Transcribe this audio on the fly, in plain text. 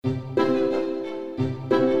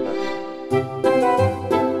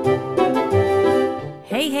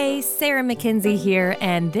McKenzie here,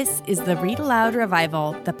 and this is the Read Aloud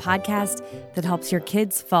Revival, the podcast that helps your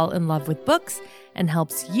kids fall in love with books and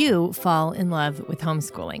helps you fall in love with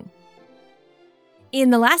homeschooling.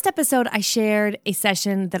 In the last episode, I shared a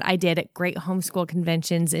session that I did at Great Homeschool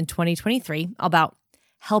Conventions in 2023 about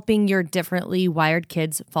helping your differently wired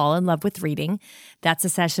kids fall in love with reading. That's a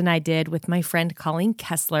session I did with my friend Colleen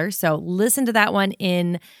Kessler. So listen to that one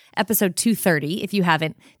in episode 230 if you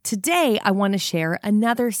haven't. Today, I want to share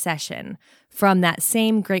another session from that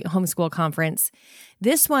same Great Homeschool Conference.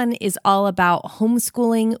 This one is all about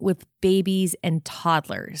homeschooling with babies and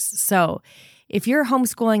toddlers. So if you're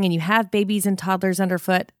homeschooling and you have babies and toddlers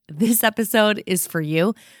underfoot, this episode is for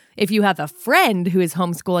you. If you have a friend who is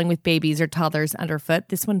homeschooling with babies or toddlers underfoot,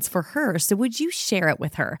 this one's for her. So would you share it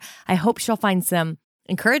with her? I hope she'll find some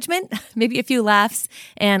encouragement, maybe a few laughs,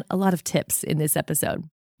 and a lot of tips in this episode.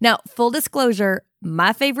 Now, full disclosure,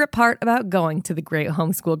 my favorite part about going to the Great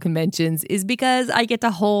Homeschool Conventions is because I get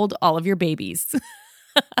to hold all of your babies.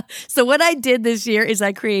 So what I did this year is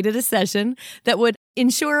I created a session that would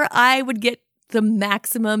ensure I would get the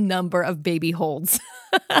maximum number of baby holds.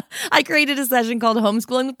 I created a session called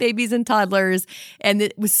Homeschooling with Babies and Toddlers, and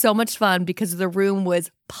it was so much fun because the room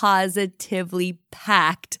was positively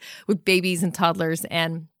packed with babies and toddlers.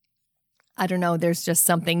 And I don't know, there's just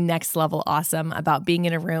something next level awesome about being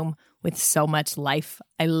in a room with so much life.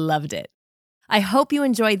 I loved it. I hope you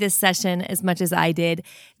enjoyed this session as much as I did.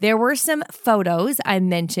 There were some photos I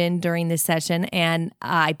mentioned during this session, and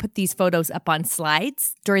I put these photos up on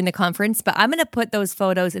slides during the conference, but I'm going to put those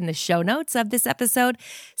photos in the show notes of this episode.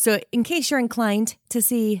 So in case you're inclined to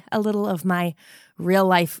see a little of my real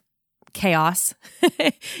life chaos,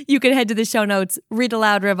 you can head to the show notes,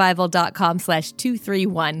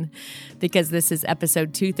 readaloudrevival.com/231, because this is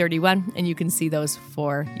episode 231, and you can see those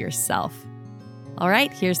for yourself. All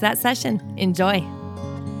right, here's that session. Enjoy.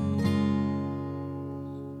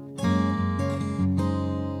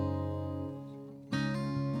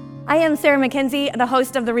 I am Sarah McKenzie, the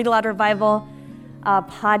host of the Read Aloud Revival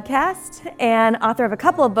podcast and author of a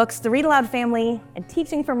couple of books, The Read Aloud Family and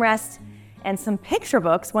Teaching from Rest, and some picture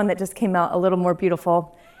books, one that just came out a little more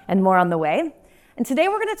beautiful and more on the way. And today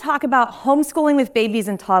we're going to talk about homeschooling with babies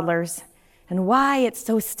and toddlers and why it's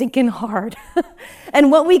so stinking hard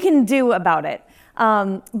and what we can do about it.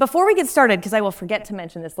 Before we get started, because I will forget to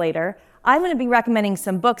mention this later, I'm going to be recommending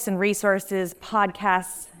some books and resources,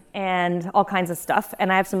 podcasts, and all kinds of stuff.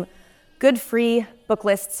 And I have some good free book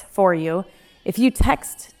lists for you. If you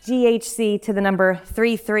text GHC to the number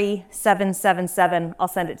 33777, I'll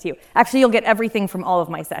send it to you. Actually, you'll get everything from all of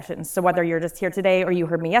my sessions. So whether you're just here today or you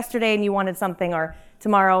heard me yesterday and you wanted something, or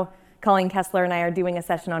tomorrow, Colleen Kessler and I are doing a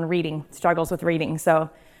session on reading, struggles with reading.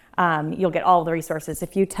 So you'll get all of the resources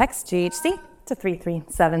if you text GHC to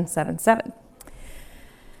 33777.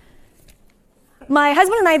 My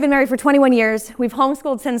husband and I have been married for 21 years. We've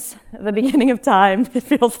homeschooled since the beginning of time, it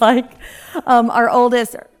feels like. Our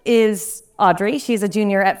oldest is Audrey. She's a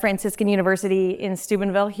junior at Franciscan University in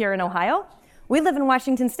Steubenville here in Ohio. We live in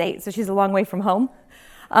Washington State, so she's a long way from home.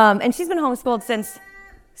 And she's been homeschooled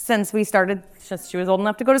since we started, since she was old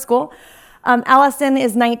enough to go to school. Allison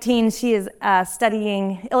is 19. She is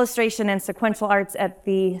studying illustration and sequential arts at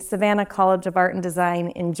the Savannah College of Art and Design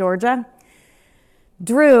in Georgia.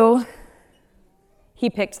 Drew, he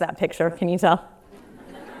picked that picture, can you tell?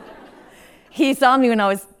 He saw me when I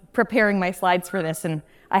was preparing my slides for this, and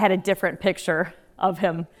I had a different picture of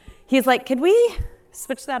him. He's like, could we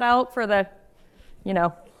switch that out for the,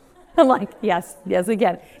 I'm like, yes, we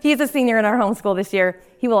can. He's a senior in our homeschool this year.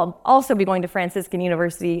 He will also be going to Franciscan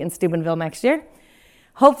University in Steubenville next year,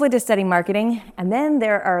 hopefully to study marketing. And then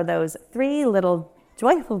there are those three little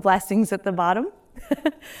joyful blessings at the bottom.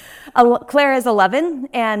 Claire is 11,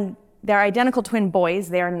 and they're identical twin boys.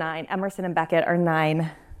 They are 9. Emerson and Beckett are 9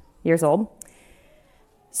 years old.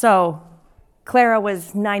 So Clara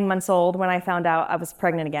was 9 months old when I found out I was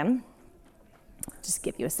pregnant again. Just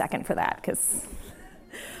give you a second for that, because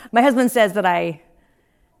my husband says that I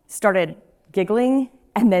started giggling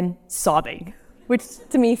and then sobbing, which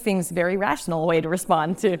to me seems a very rational way to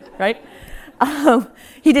respond to, right?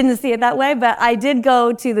 He didn't see it that way, but I did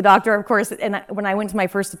go to the doctor, of course, and when I went to my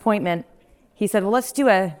first appointment, he said, well, let's do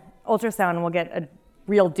a ultrasound and we'll get a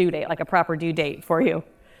real due date, like a proper due date for you.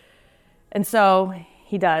 And so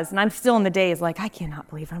he does, and I'm still in the daze, like, I cannot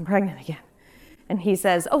believe I'm pregnant again. And he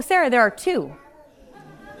says, oh, Sarah, there are 2.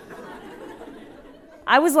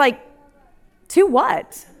 I was like, 2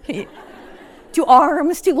 what? 2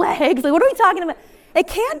 arms, 2 legs, like what are we talking about? It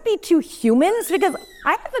can't be 2 humans because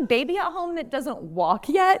I have a baby at home that doesn't walk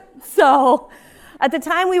yet. So at the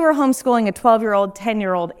time we were homeschooling a 12-year-old,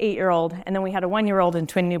 10-year-old, 8-year-old, and then we had a 1-year-old and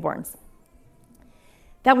twin newborns.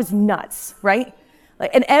 That was nuts, right?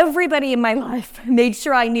 And everybody in my life made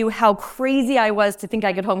sure I knew how crazy I was to think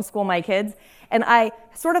I could homeschool my kids. And I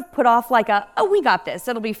sort of put off we got this,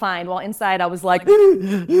 it'll be fine. While inside I was like,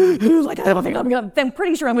 I'm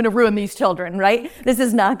pretty sure I'm gonna ruin these children, right? This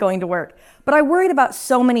is not going to work. But I worried about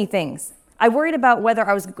so many things. I worried about whether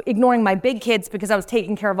I was ignoring my big kids because I was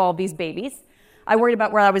taking care of all of these babies. I worried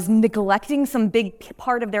about where I was neglecting some big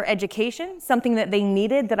part of their education, something that they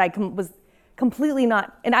needed that I was completely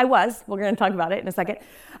not, and I was, we're gonna talk about it in a second.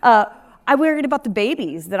 I worried about the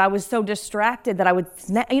babies, that I was so distracted that I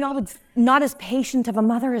was not as patient of a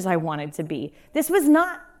mother as I wanted to be. This was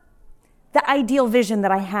not the ideal vision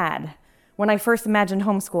that I had when I first imagined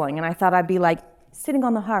homeschooling, and I thought I'd be like sitting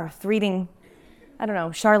on the hearth reading, I don't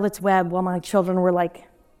know, Charlotte's Web while my children were like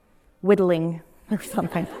whittling or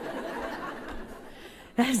something.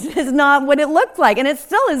 This is not what it looked like, and it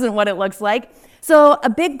still isn't what it looks like. So a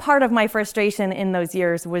big part of my frustration in those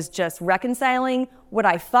years was just reconciling what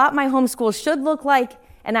I thought my homeschool should look like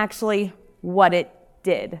and actually what it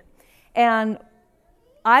did. And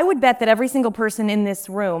I would bet that every single person in this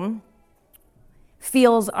room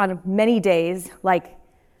feels on many days like,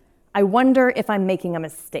 I wonder if I'm making a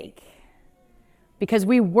mistake. Because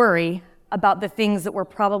we worry about the things that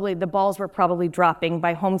the balls we're probably dropping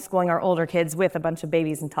by homeschooling our older kids with a bunch of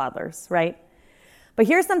babies and toddlers, right? But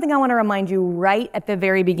here's something I want to remind you right at the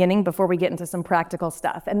very beginning before we get into some practical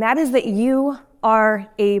stuff, and that is that you are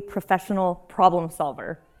a professional problem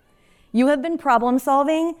solver. You have been problem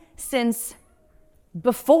solving since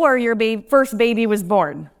before your first baby was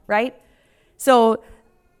born, right? So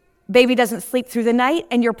baby doesn't sleep through the night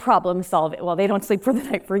and you're problem solving. Well, they don't sleep through the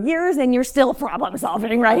night for years and you're still problem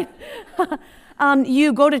solving, right?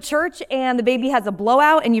 You go to church and the baby has a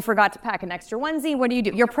blowout and you forgot to pack an extra onesie. What do?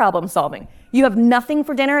 You're problem solving. You have nothing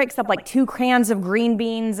for dinner except like 2 cans of green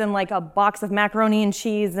beans and like a box of macaroni and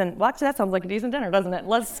cheese. And well, actually, that sounds like a decent dinner, doesn't it?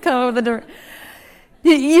 Let's go with the dinner.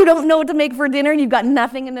 You don't know what to make for dinner and you've got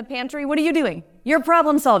nothing in the pantry. What are you doing? You're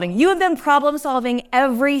problem solving. You have been problem solving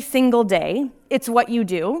every single day. It's what you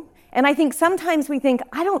do. And I think sometimes we think,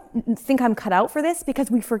 I don't think I'm cut out for this, because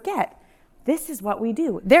we forget. This is what we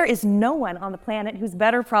do. There is no one on the planet who's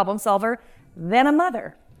better problem solver than a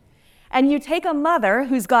mother. And you take a mother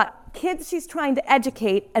who's got kids she's trying to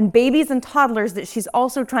educate and babies and toddlers that she's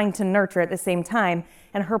also trying to nurture at the same time,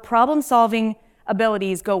 and her problem solving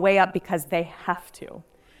abilities go way up because they have to.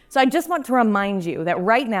 So I just want to remind you that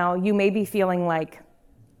right now you may be feeling like,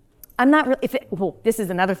 this is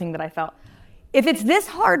another thing that I felt. If it's this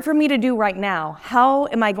hard for me to do right now, how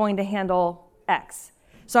am I going to handle X?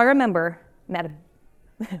 So I remember,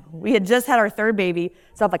 we had just had our 3rd baby,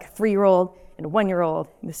 so I have like a 3-year-old and a 1-year-old,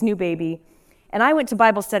 and this new baby. And I went to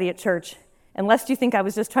Bible study at church, and lest you think I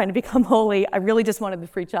was just trying to become holy, I really just wanted the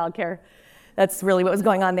free childcare. That's really what was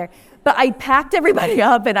going on there. But I packed everybody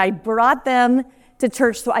up and I brought them to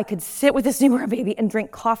church so I could sit with this newborn baby and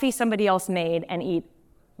drink coffee somebody else made and eat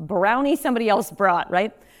brownie somebody else brought,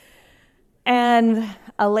 right? And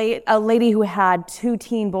a lady who had 2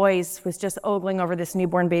 teen boys was just ogling over this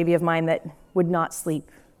newborn baby of mine that would not sleep.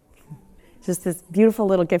 Just this beautiful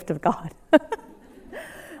little gift of God.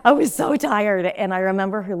 I was so tired, and I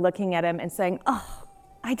remember her looking at him and saying,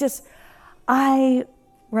 I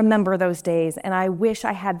remember those days, and I wish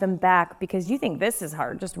I had them back, because you think this is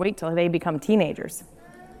hard. Just wait till they become teenagers.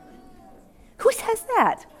 Who says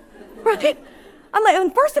that? Right? I'm like,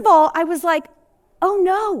 and first of all, I was like, oh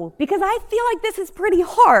no, because I feel like this is pretty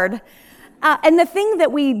hard. And the thing that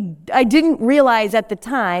I didn't realize at the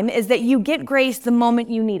time is that you get grace the moment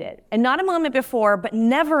you need it. And not a moment before, but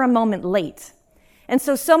never a moment late. And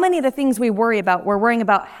so many of the things we worry about, we're worrying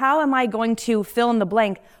about, how am I going to fill in the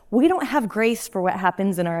blank? We don't have grace for what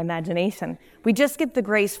happens in our imagination. We just get the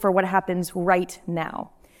grace for what happens right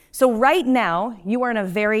now. So right now, you are in a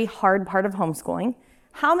very hard part of homeschooling.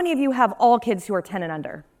 How many of you have all kids who are 10 and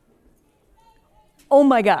under? Oh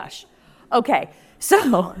my gosh. Okay,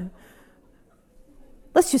 so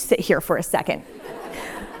let's just sit here for a second.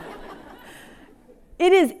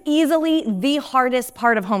 It is easily the hardest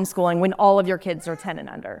part of homeschooling when all of your kids are 10 and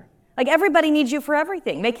under. Like, everybody needs you for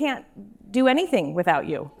everything. They can't do anything without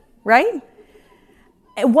you, right?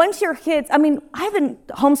 And once your kids, I've been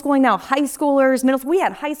homeschooling now high schoolers, we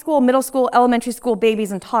had high school, middle school, elementary school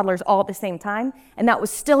babies and toddlers all at the same time, and that was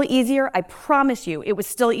still easier. I promise you, it was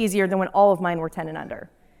still easier than when all of mine were 10 and under.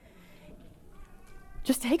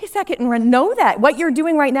 Just take a second and know that what you're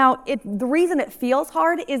doing right now, the reason it feels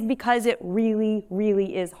hard is because it really,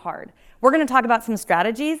 really is hard. We're going to talk about some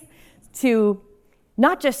strategies to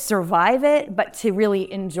not just survive it, but to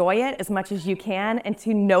really enjoy it as much as you can and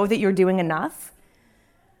to know that you're doing enough.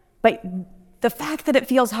 But The fact that it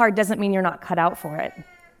feels hard doesn't mean you're not cut out for it.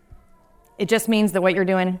 It just means that what you're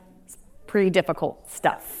doing is pretty difficult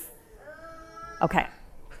stuff. Okay.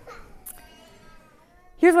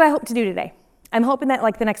 Here's what I hope to do today. I'm hoping that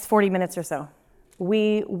like the next 40 minutes or so,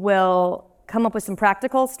 we will come up with some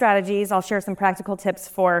practical strategies. I'll share some practical tips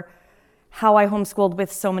for how I homeschooled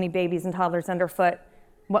with so many babies and toddlers underfoot.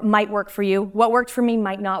 What might work for you. What worked for me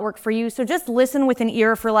might not work for you. So just listen with an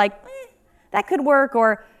ear for like, that could work,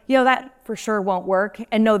 or that for sure won't work.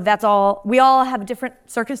 And no, that's all. We all have different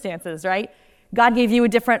circumstances, right? God gave you a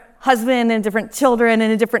different husband and different children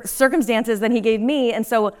and different circumstances than he gave me. And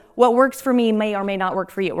so what works for me may or may not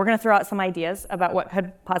work for you. We're going to throw out some ideas about what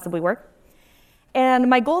could possibly work. And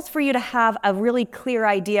my goal is for you to have a really clear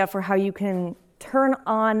idea for how you can turn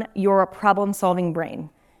on your problem-solving brain.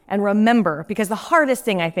 And remember, because the hardest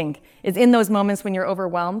thing, I think, is in those moments when you're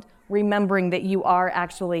overwhelmed, remembering that you are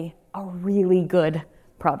actually a really good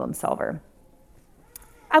problem solver.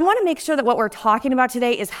 I want to make sure that what we're talking about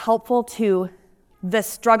today is helpful to the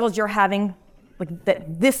struggles you're having, like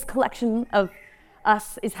that this collection of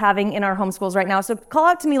us is having in our homeschools right now. So call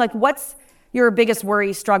out to me, like, what's your biggest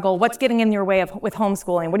worry, struggle? What's getting in your way with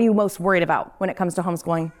homeschooling? What are you most worried about when it comes to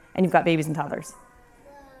homeschooling and you've got babies and toddlers?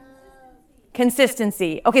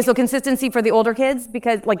 Consistency. Okay, so consistency for the older kids,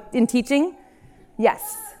 because like in teaching?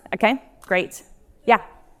 Yes. Okay, great. Yeah.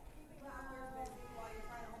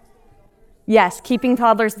 Yes, keeping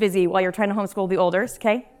toddlers busy while you're trying to homeschool the olders,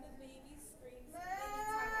 okay?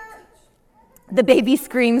 The baby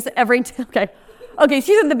screams every time. Okay,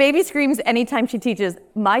 she said the baby screams anytime she teaches.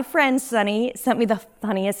 My friend Sunny sent me the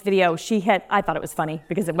funniest video. I thought it was funny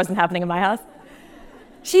because it wasn't happening in my house.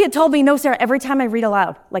 She had told me, no, Sarah, every time I read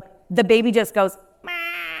aloud, like the baby just goes, "Mah."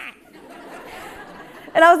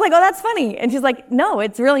 And I was like, oh, that's funny. And she's like, no,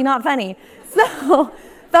 it's really not funny. So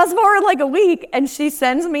fast forward like a week, and she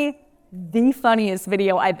sends me the funniest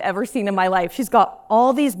video I've ever seen in my life. She's got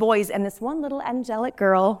all these boys and this one little angelic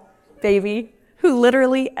girl, baby, who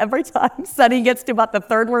literally every time Sunny gets to about the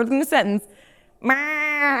third word in the sentence,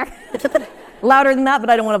 "Mah." Louder than that, but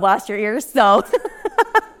I don't want to blast your ears, so.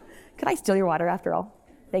 Could I steal your water after all?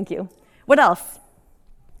 Thank you. What else?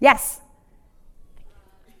 Yes?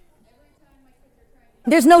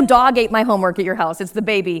 There's no dog ate my homework at your house. It's the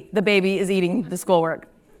baby. The baby is eating the schoolwork.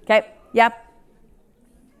 Okay? Yep.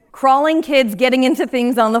 Crawling kids getting into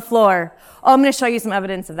things on the floor. Oh, I'm going to show you some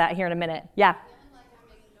evidence of that here in a minute. Yeah.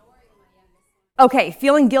 Okay,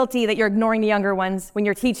 feeling guilty that you're ignoring the younger ones when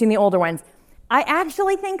you're teaching the older ones. I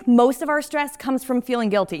actually think most of our stress comes from feeling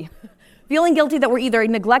guilty. Feeling guilty that we're either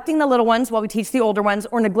neglecting the little ones while we teach the older ones,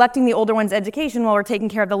 or neglecting the older ones' education while we're taking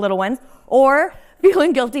care of the little ones, or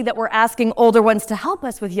feeling guilty that we're asking older ones to help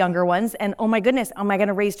us with younger ones, and oh my goodness, am I going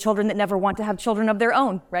to raise children that never want to have children of their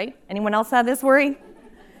own, right? Anyone else have this worry?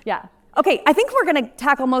 Yeah. Okay, I think we're going to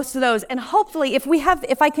tackle most of those, and hopefully if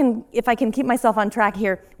I can keep myself on track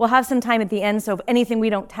here, we'll have some time at the end, so if anything we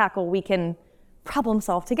don't tackle, we can problem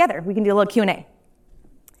solve together. We can do a little Q&A.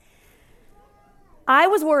 I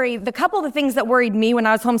was worried, the couple of the things that worried me when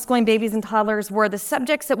I was homeschooling babies and toddlers were the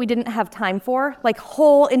subjects that we didn't have time for, like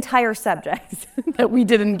whole entire subjects that we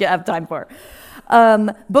didn't have time for.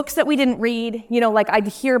 Books that we didn't read, like I'd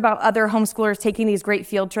hear about other homeschoolers taking these great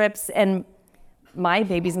field trips, and my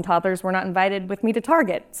babies and toddlers were not invited with me to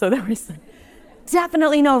Target. So there was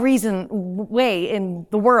definitely no way in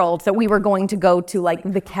the world that we were going to go to like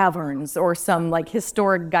the caverns or some like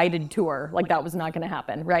historic guided tour. Like that was not going to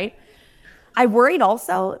happen, right? I worried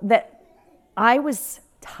also that I was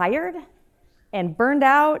tired and burned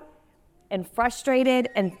out and frustrated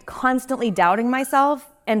and constantly doubting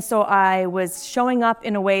myself. And so I was showing up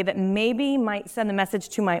in a way that maybe might send the message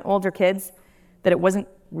to my older kids that it wasn't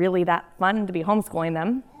really that fun to be homeschooling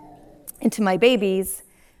them, and to my babies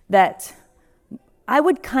that I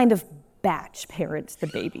would kind of batch parent the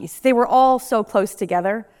babies. They were all so close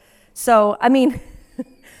together. So,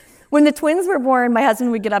 when the twins were born, my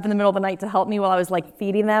husband would get up in the middle of the night to help me while I was like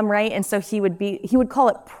feeding them, right? And so he would call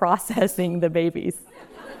it processing the babies.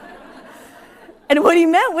 And what he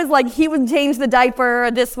meant was like he would change the diaper,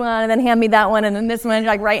 this one, and then hand me that one, and then this one,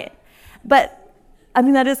 like, right? But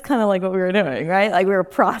that is kind of like what we were doing, right? Like we were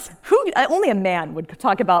only a man would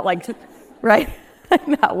talk about right?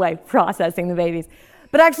 That way, processing the babies.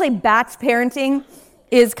 But actually batch parenting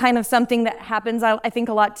is kind of something that happens, I think,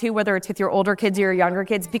 a lot too, whether it's with your older kids or your younger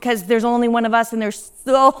kids, because there's only one of us and there's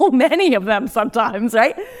so many of them sometimes,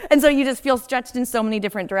 right? And so you just feel stretched in so many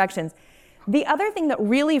different directions. The other thing that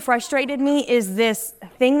really frustrated me is this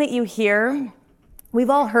thing that you hear. We've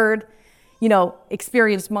all heard,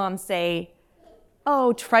 experienced moms say,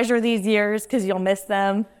 oh, treasure these years because you'll miss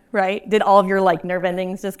them, right? Did all of your like nerve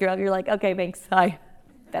endings just go out? You're like, okay, thanks, I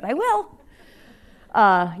bet I will.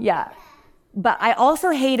 Yeah. But I also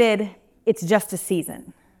hated it's just a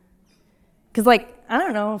season. Because like, I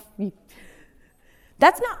don't know,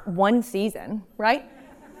 that's not one season, right?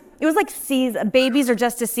 It was like babies are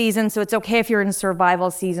just a season, so it's okay if you're in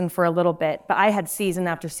survival season for a little bit. But I had season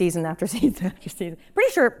after season after season after season.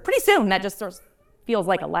 Pretty soon that just sort of feels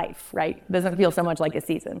like a life, right? It doesn't feel so much like a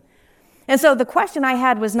season. And so the question I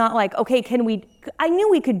had was not like, okay, I knew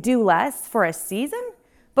we could do less for a season,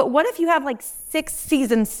 but what if you have like 6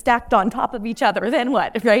 seasons stacked on top of each other? Then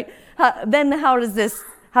what, right? Then how does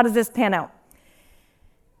this pan out?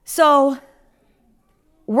 So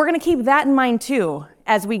we're going to keep that in mind too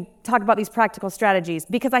as we talk about these practical strategies,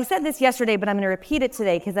 because I said this yesterday, but I'm going to repeat it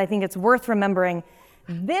today because I think it's worth remembering.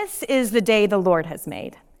 This is the day the Lord has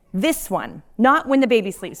made. This one, not when the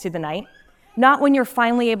baby sleeps through the night, not when you're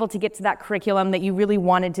finally able to get to that curriculum that you really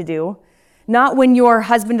wanted to do, not when your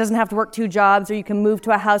husband doesn't have to work 2 jobs, or you can move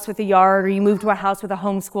to a house with a yard, or you move to a house with a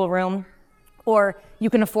homeschool room, or you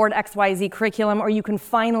can afford XYZ curriculum, or you can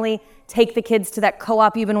finally take the kids to that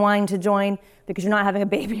co-op you've been wanting to join because you're not having a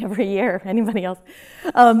baby every year. Anybody else?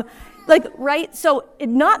 Right? So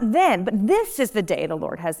not then, but this is the day the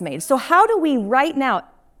Lord has made. So how do we right now,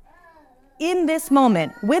 in this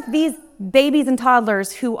moment, with these babies and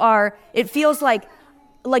toddlers who are, it feels like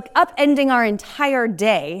upending our entire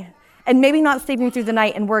day and maybe not sleeping through the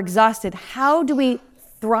night and we're exhausted, how do we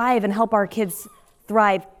thrive and help our kids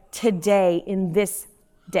thrive today in this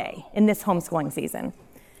day, in this homeschooling season?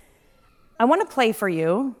 I want to play for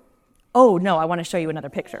you. Oh, no, I want to show you another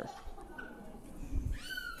picture.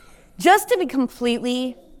 Just to be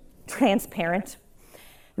completely transparent,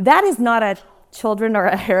 that is not a children are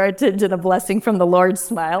a heritage and a blessing from the Lord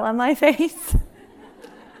smile on my face.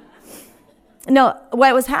 No,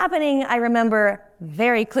 what was happening, I remember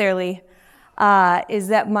very clearly, is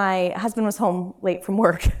that my husband was home late from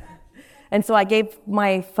work. And so I gave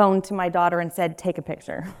my phone to my daughter and said, take a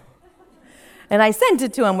picture. And I sent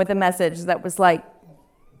it to him with a message that was like,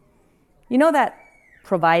 you know that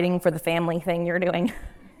providing for the family thing you're doing?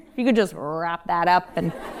 If you could just wrap that up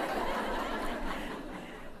and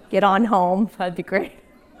get on home, that'd be great.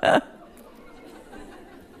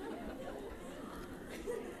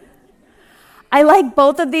 I like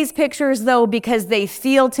both of these pictures, though, because they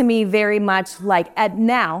feel to me very much like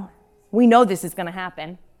now, we know this is going to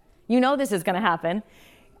happen. You know this is going to happen.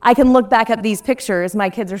 I can look back at these pictures, my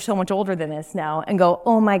kids are so much older than this now, and go,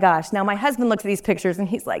 oh my gosh. Now my husband looks at these pictures and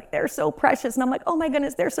he's like, they're so precious. And I'm like, oh my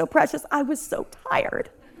goodness, they're so precious. I was so tired.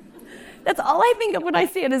 That's all I think of when I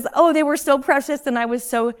see it is, oh, they were so precious and I was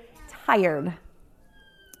so tired.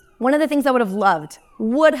 One of the things I would have loved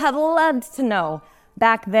to know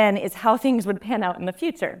back then is how things would pan out in the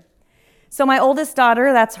future. So my oldest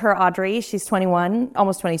daughter, that's her Audrey, she's 21,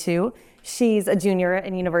 almost 22. She's a junior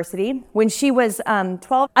in university. When she was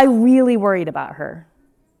 12, I really worried about her.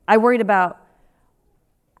 I worried about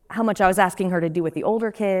how much I was asking her to do with the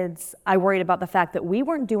older kids. I worried about the fact that we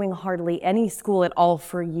weren't doing hardly any school at all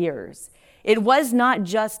for years. It was not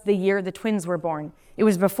just the year the twins were born. It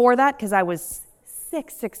was before that because I was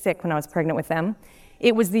sick when I was pregnant with them.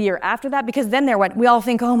 It was the year after that because then we all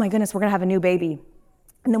think, oh my goodness, we're gonna have a new baby.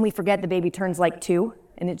 And then we forget the baby turns like 2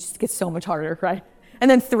 and it just gets so much harder, right? And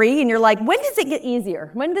then 3 and you're like, when does it get easier?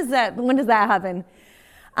 When does that happen?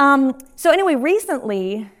 So anyway,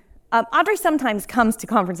 recently, Audrey sometimes comes to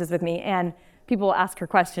conferences with me and people will ask her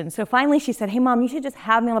questions. So finally she said, hey mom, you should just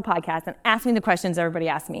have me on the podcast and ask me the questions everybody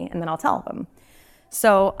asks me and then I'll tell them.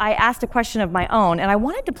 So I asked a question of my own and I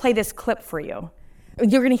wanted to play this clip for you.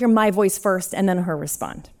 You're gonna hear my voice first and then her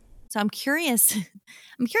respond. So I'm curious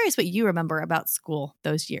what you remember about school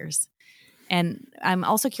those years. And I'm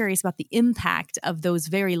also curious about the impact of those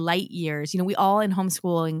very light years. You know, we all in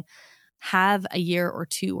homeschooling have a year or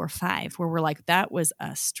 2 or 5 where we're like, that was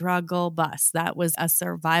a struggle bus. That was a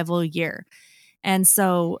survival year. And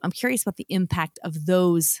so I'm curious about the impact of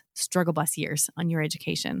those struggle bus years on your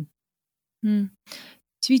education. To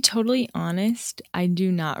be totally honest, I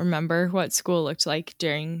do not remember what school looked like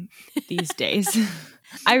during these days.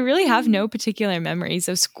 I really have no particular memories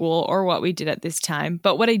of school or what we did at this time.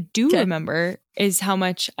 But what I do remember is how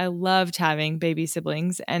much I loved having baby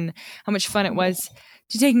siblings and how much fun it was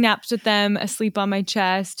to take naps with them, asleep on my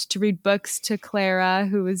chest, to read books to Clara,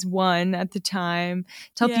 who was 1 at the time,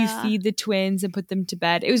 to help you feed the twins and put them to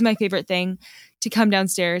bed. It was my favorite thing to come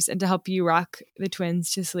downstairs and to help you rock the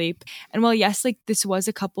twins to sleep. And while yes, like this was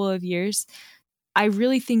a couple of years, I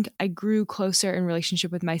really think I grew closer in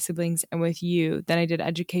relationship with my siblings and with you than I did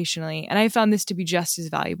educationally. And I found this to be just as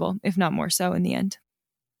valuable, if not more so in the end.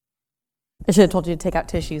 I should have told you to take out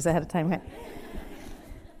tissues ahead of time. Right?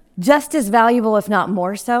 Just as valuable, if not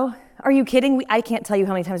more so. Are you kidding? I can't tell you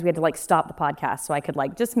how many times we had to stop the podcast so I could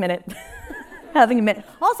just a minute, having a minute.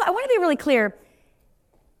 Also, I want to be really clear.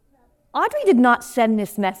 Audrey did not send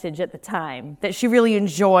this message at the time that she really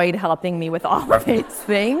enjoyed helping me with all of these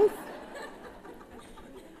things.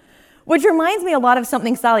 Which reminds me a lot of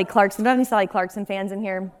something Sally Clarkson. Do you have any Sally Clarkson fans in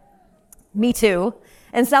here? Me too.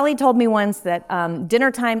 And Sally told me once that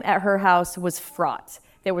dinner time at her house was fraught.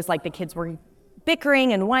 There was the kids were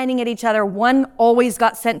bickering and whining at each other. One always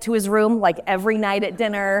got sent to his room every night at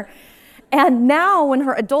dinner. And now when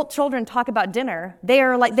her adult children talk about dinner, they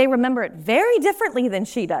remember it very differently than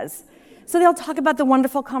she does. So they'll talk about the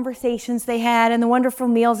wonderful conversations they had and the wonderful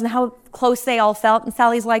meals and how close they all felt. And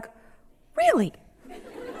Sally's like, really?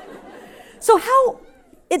 So how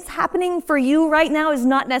it's happening for you right now is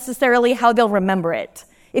not necessarily how they'll remember it.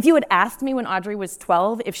 If you had asked me when Audrey was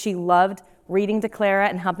 12 if she loved reading to Clara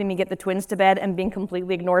and helping me get the twins to bed and being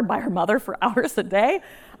completely ignored by her mother for hours a day,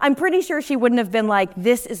 I'm pretty sure she wouldn't have been like,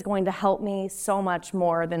 this is going to help me so much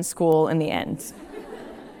more than school in the end.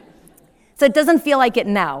 So it doesn't feel like it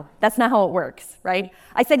now. That's not how it works, right?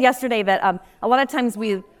 I said yesterday that a lot of times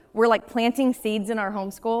we're planting seeds in our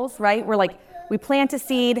homeschools, right? We plant a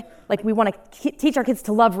seed, we want to teach our kids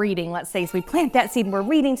to love reading, let's say. So we plant that seed and we're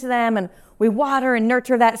reading to them and we water and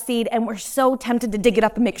nurture that seed and we're so tempted to dig it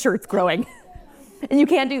up and make sure it's growing. And you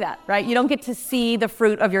can't do that, right? You don't get to see the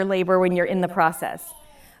fruit of your labor when you're in the process.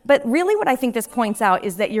 But really what I think this points out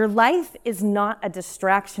is that your life is not a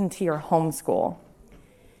distraction to your homeschool.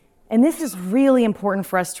 And this is really important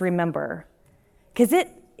for us to remember because it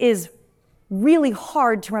is really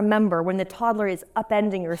hard to remember when the toddler is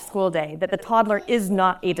upending your school day, that the toddler is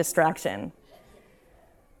not a distraction.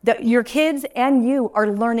 That your kids and you are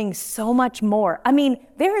learning so much more. I mean,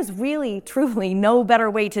 there is really, truly no better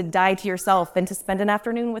way to die to yourself than to spend an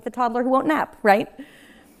afternoon with a toddler who won't nap, right?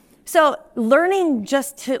 So learning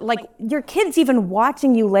just to, your kids even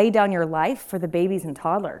watching you lay down your life for the babies and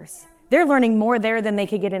toddlers. They're learning more there than they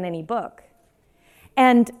could get in any book.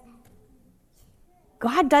 And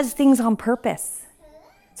God does things on purpose.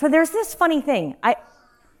 So there's this funny thing.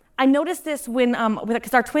 I noticed this when,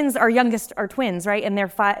 because our youngest are twins, right? And they're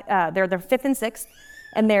 5th and 6th,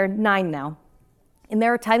 and they're 9 now. And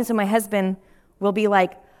there are times when my husband will be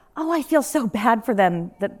like, oh, I feel so bad for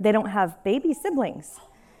them that they don't have baby siblings.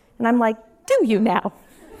 And I'm like, do you now?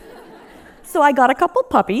 So I got a couple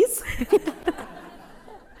puppies.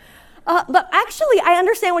 But actually, I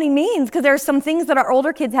understand what he means because there are some things that our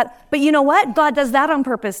older kids have. But you know what? God does that on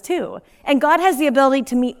purpose too. And God has the ability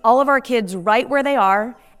to meet all of our kids right where they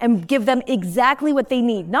are and give them exactly what they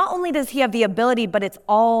need. Not only does he have the ability, but it's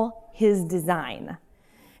all his design.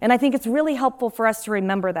 And I think it's really helpful for us to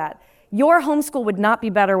remember that. Your homeschool would not be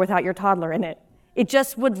better without your toddler in it. It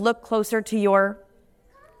just would look closer to your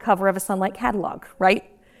cover of a Sunlight catalog, right?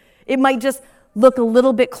 It might just look a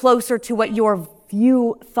little bit closer to what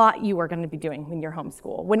you thought you were going to be doing in your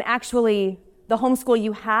homeschool, when actually the homeschool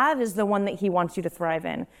you have is the one that he wants you to thrive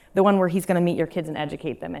in, the one where he's going to meet your kids and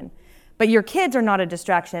educate them in. But your kids are not a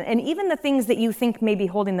distraction, and even the things that you think may be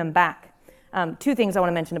holding them back. 2 things I want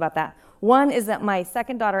to mention about that. One is that my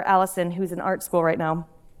second daughter, Allison, who's in art school right now,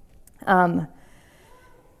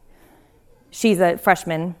 she's a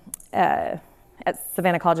freshman at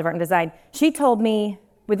Savannah College of Art and Design. She told me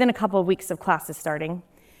within a couple of weeks of classes starting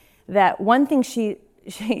that one thing she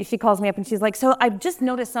calls me up and she's like, so I've just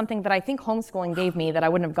noticed something that I think homeschooling gave me that I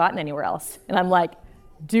wouldn't have gotten anywhere else. And I'm like,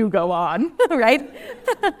 do go on, right?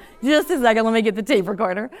 Just a second, let me get the tape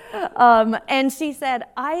recorder. And she said,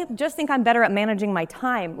 I just think I'm better at managing my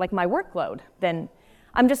time, my workload, than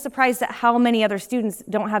I'm just surprised at how many other students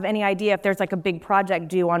don't have any idea if there's a big project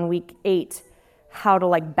due on week 8, how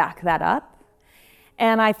to back that up.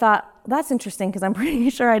 And I thought, that's interesting because I'm pretty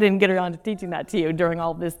sure I didn't get around to teaching that to you during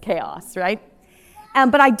all this chaos, right?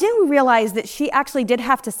 But I do realize that she actually did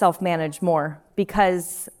have to self-manage more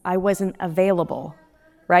because I wasn't available,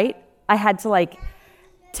 right? I had to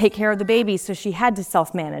take care of the baby, so she had to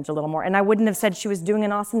self-manage a little more. And I wouldn't have said she was doing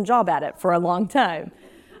an awesome job at it for a long time.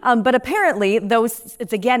 But apparently, they're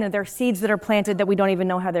seeds that are planted that we don't even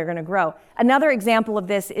know how they're going to grow. Another example of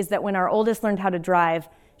this is that when our oldest learned how to drive,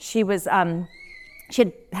 she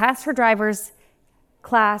had passed her driver's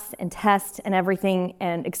class and test and everything,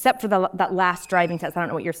 and except for that last driving test. I don't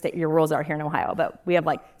know what your rules are here in Ohio, but we have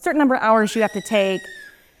certain number of hours you have to take,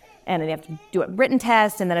 and then you have to do a written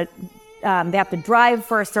test, and then they have to drive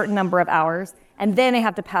for a certain number of hours, and then they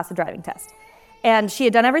have to pass a driving test. And she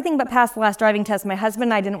had done everything but pass the last driving test. My husband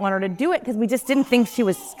and I didn't want her to do it because we just didn't think she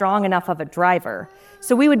was strong enough of a driver.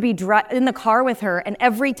 So we would be in the car with her, and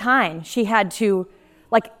every time she had to,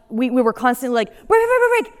 like, we were constantly like,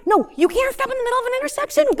 break. No, you can't stop in the middle of an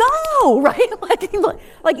intersection. Go, right?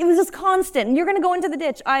 Like it was just constant. And you're going to go into the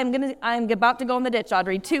ditch. I'm about to go in the ditch,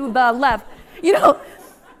 Audrey, to the left,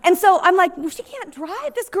 And so I'm like, well, she can't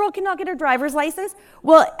drive. This girl cannot get her driver's license.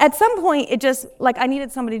 Well, at some point, it just, like, I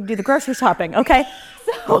needed somebody to do the grocery shopping, okay?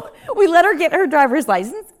 So we let her get her driver's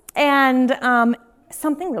license, and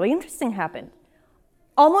something really interesting happened.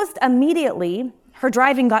 Almost immediately, her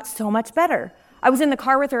driving got so much better. I was in the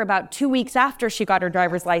car with her about 2 weeks after she got her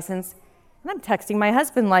driver's license, and I'm texting my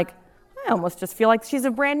husband like, I almost just feel like she's a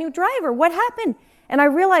brand new driver. What happened? And I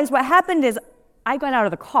realized what happened is I got out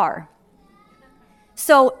of the car.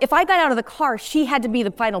 So if I got out of the car, she had to be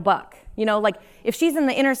the final buck. Like if she's in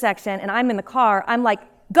the intersection and I'm in the car, I'm like,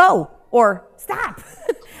 go or stop.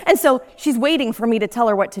 And so she's waiting for me to tell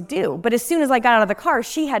her what to do. But as soon as I got out of the car,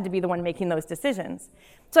 she had to be the one making those decisions.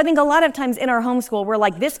 So I think a lot of times in our homeschool, we're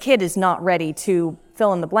like, this kid is not ready to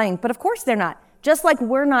fill in the blank. But of course they're not. Just like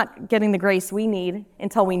we're not getting the grace we need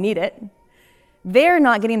until we need it, they're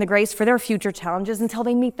not getting the grace for their future challenges until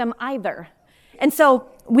they meet them either. And so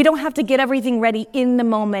we don't have to get everything ready in the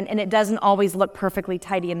moment, and it doesn't always look perfectly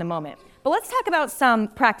tidy in the moment. But let's talk about some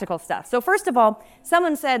practical stuff. So first of all,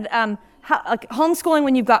 someone said homeschooling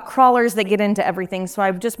when you've got crawlers that get into everything. So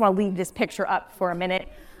I just want to leave this picture up for a minute.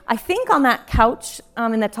 I think on that couch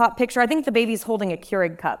in the top picture, I think the baby's holding a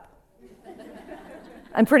Keurig cup.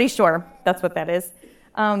 I'm pretty sure that's what that is.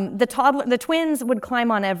 The twins would climb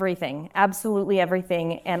on everything, absolutely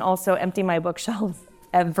everything, and also empty my bookshelves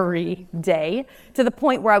every day, to the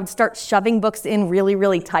point where I would start shoving books in really,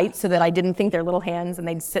 really tight so that I didn't think their little hands, and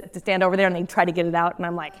they'd stand over there and they'd try to get it out, and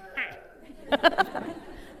I'm like,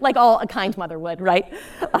 like all a kind mother would, right?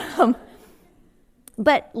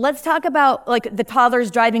 But let's talk about like the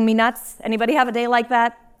toddlers driving me nuts. Anybody have a day like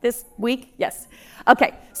that this week? Yes.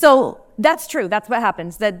 Okay, so that's true. That's what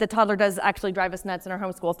happens. The toddler does actually drive us nuts in our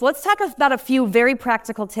homeschool. So let's talk about a few very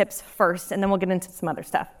practical tips first, and then we'll get into some other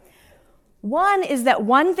stuff. One is that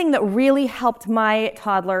one thing that really helped my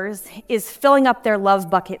toddlers is filling up their love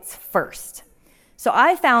buckets first. So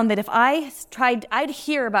I found that if I'd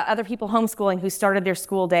hear about other people homeschooling who started their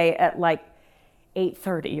school day at like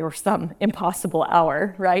 8:30 or some impossible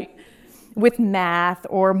hour, right? With math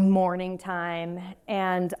or morning time,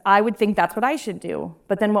 and I would think that's what I should do.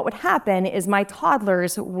 But then what would happen is my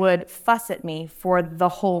toddlers would fuss at me for the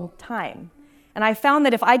whole time. And I found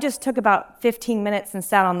that if I just took about 15 minutes and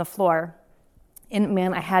sat on the floor, and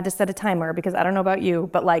man, I had to set a timer because I don't know about you,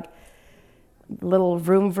 but like little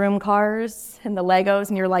vroom vroom cars and the Legos,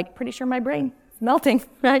 and you're like, pretty sure my brain is melting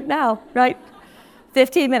right now, right?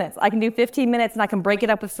 15 minutes. I can do 15 minutes and I can break it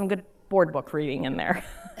up with some good board book reading in there.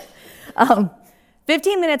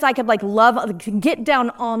 15 minutes I could get down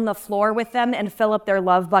on the floor with them and fill up their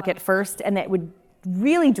love bucket first, and it would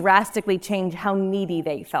really drastically change how needy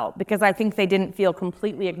they felt, because I think they didn't feel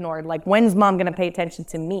completely ignored, like when's mom going to pay attention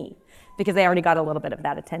to me, because they already got a little bit of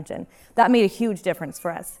that attention. That made a huge difference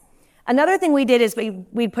for us. Another thing we did is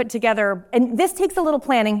we put together, and this takes a little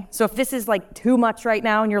planning, so if this is like too much right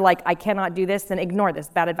now and you're like, I cannot do this, then ignore this,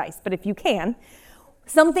 bad advice. But if you can,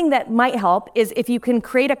 something that might help is if you can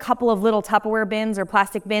create a couple of little Tupperware bins or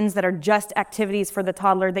plastic bins that are just activities for the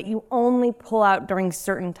toddler that you only pull out during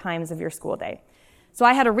certain times of your school day. So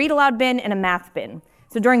I had a read aloud bin and a math bin.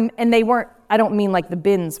 So and they weren't, I don't mean like the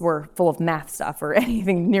bins were full of math stuff or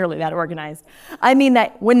anything nearly that organized. I mean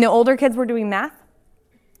that when the older kids were doing math,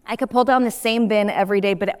 I could pull down the same bin every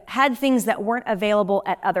day, but it had things that weren't available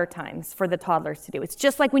at other times for the toddlers to do. It's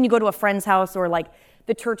just like when you go to a friend's house or like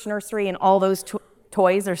the church nursery, and all those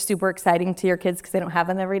toys are super exciting to your kids because they don't have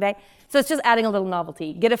them every day. So it's just adding a little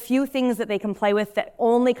novelty. Get a few things that they can play with that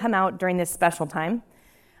only come out during this special time.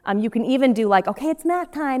 You can even do like, okay, it's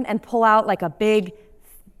math time, and pull out like a big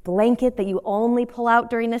blanket that you only pull out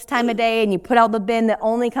during this time of day, and you put out the bin that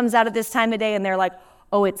only comes out at this time of day, and they're like,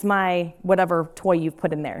 oh, it's my whatever toy you've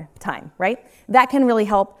put in there time, right? That can really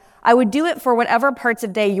help. I would do it for whatever parts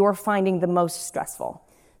of day you're finding the most stressful.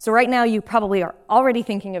 So right now you probably are already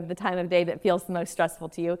thinking of the time of day that feels the most stressful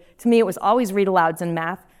to you. To me, it was always read-alouds and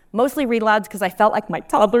math. Mostly read-alouds because I felt like my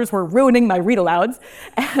toddlers were ruining my read-alouds,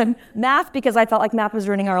 and math because I felt like math was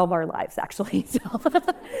ruining all of our lives, actually. So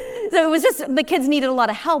it was just, the kids needed a lot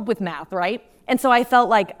of help with math, right? And so I felt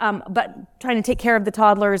like, but trying to take care of the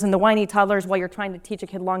toddlers and the whiny toddlers while you're trying to teach a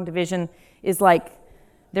kid long division is like,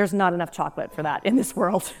 there's not enough chocolate for that in this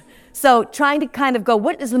world. So trying to kind of go,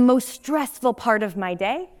 what is the most stressful part of my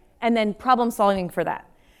day? And then problem solving for that.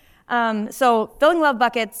 So filling love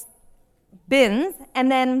buckets, bins, and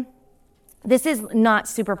then this is not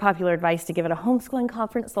super popular advice to give at a homeschooling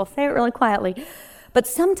conference, so I'll say it really quietly, but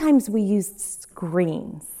sometimes we use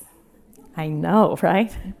screens. I know,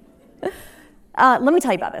 right? Let me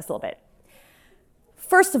tell you about this a little bit.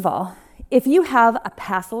 First of all, if you have a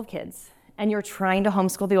passel of kids and you're trying to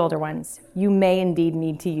homeschool the older ones, you may indeed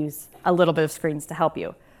need to use a little bit of screens to help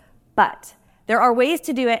you. But there are ways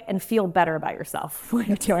to do it and feel better about yourself when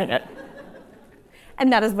you're doing it.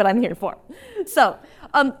 And that is what I'm here for. So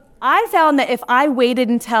I found that if I waited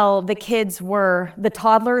until the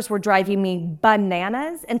toddlers were driving me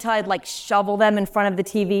bananas, until I'd like shovel them in front of the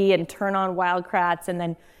TV and turn on Wild Kratts, and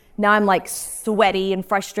then now I'm like sweaty and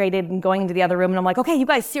frustrated and going into the other room, and I'm like, okay, you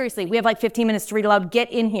guys, seriously, we have like 15 minutes to read aloud,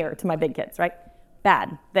 get in here, to my big kids, right?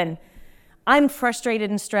 Bad. Then I'm frustrated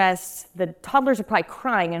and stressed. The toddlers are probably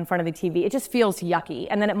crying in front of the TV. It just feels yucky,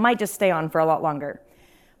 and then it might just stay on for a lot longer.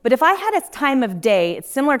 But if I had a time of day, it's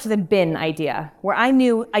similar to the bin idea, where I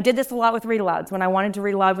knew, I did this a lot with read-alouds, when I wanted to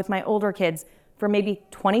read aloud with my older kids for maybe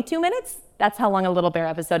 22 minutes. That's how long a Little Bear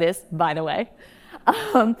episode is, by the way.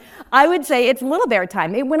 I would say it's Little Bear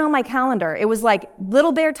time. It went on my calendar. It was like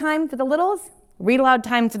Little Bear time for the littles, read aloud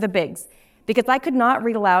time for the bigs. Because I could not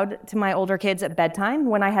read aloud to my older kids at bedtime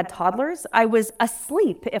when I had toddlers. I was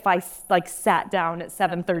asleep if I sat down at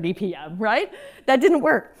 7:30 p.m., right? That didn't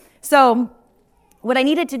work. So what I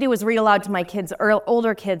needed to do was read aloud to my kids,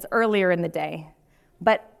 older kids, earlier in the day.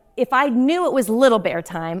 But if I knew it was Little Bear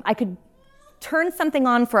time, I could turn something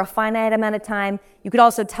on for a finite amount of time. You could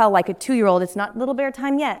also tell like a 2-year-old, it's not Little Bear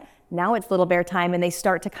time yet. Now it's Little Bear time, and they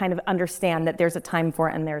start to kind of understand that there's a time for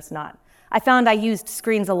it and there's not. I found I used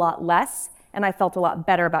screens a lot less, and I felt a lot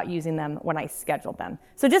better about using them when I scheduled them.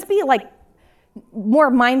 So just be like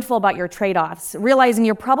more mindful about your trade-offs, realizing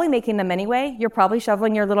you're probably making them anyway. You're probably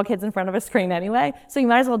shoveling your little kids in front of a screen anyway, so you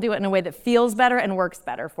might as well do it in a way that feels better and works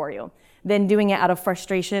better for you than doing it out of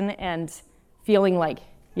frustration and feeling like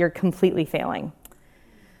you're completely failing.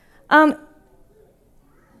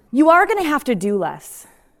 You are going to have to do less.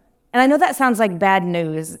 And I know that sounds like bad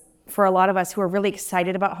news for a lot of us who are really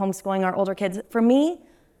excited about homeschooling our older kids. For me,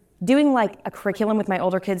 doing like a curriculum with my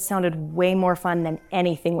older kids sounded way more fun than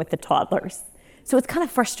anything with the toddlers. So it's kind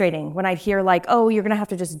of frustrating when I'd hear like, oh, you're going to have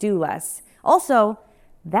to just do less. Also,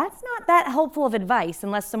 that's not that helpful of advice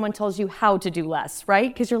unless someone tells you how to do less,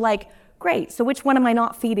 right? Because you're like, great, so which one am I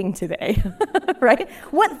not feeding today, right?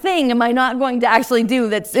 What thing am I not going to actually do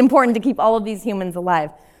that's important to keep all of these humans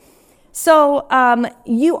alive? So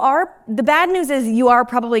the bad news is you are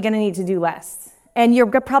probably going to need to do less. And you're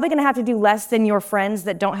probably going to have to do less than your friends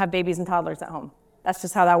that don't have babies and toddlers at home. That's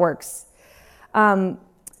just how that works.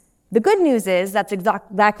 The good news is that's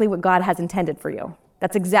exactly what God has intended for you.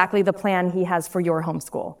 That's exactly the plan He has for your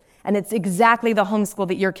homeschool. And it's exactly the homeschool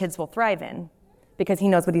that your kids will thrive in because He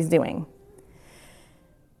knows what He's doing.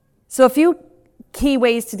 So a few key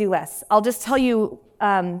ways to do less. I'll just tell you,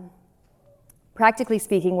 practically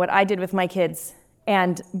speaking, what I did with my kids.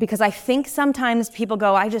 And because I think sometimes people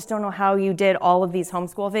go, I just don't know how you did all of these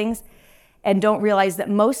homeschool things, and don't realize that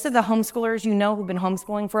most of the homeschoolers you know who've been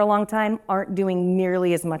homeschooling for a long time aren't doing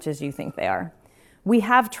nearly as much as you think they are. We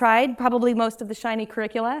have tried probably most of the shiny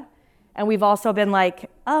curricula, and we've also been like,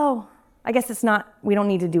 oh, I guess we don't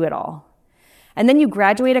need to do it all. And then you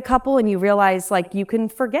graduate a couple and you realize like you can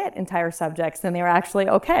forget entire subjects and they're actually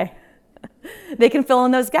okay. They can fill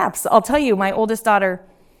in those gaps. I'll tell you, my oldest daughter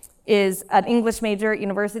is an English major at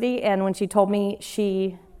university, and when she told me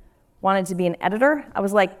she wanted to be an editor, I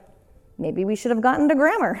was like, maybe we should have gotten to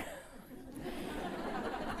grammar.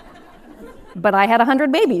 But I had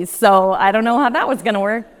 100 babies, so I don't know how that was going to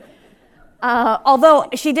work. Although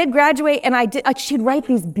she did graduate, and she'd write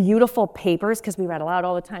these beautiful papers, because we read aloud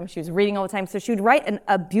all the time. She was reading all the time, so she would write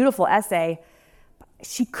a beautiful essay.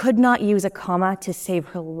 She could not use a comma to save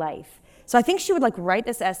her life. So I think she would write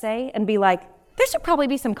this essay and be like, there should probably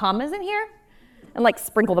be some commas in here, and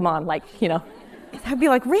sprinkle them on, I'd be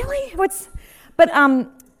like, really?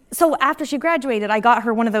 So after she graduated, I got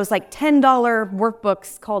her one of those $10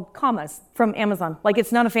 workbooks called Commas from Amazon.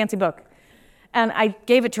 It's not a fancy book. And I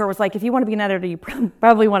gave it to her, was like, if you want to be an editor, you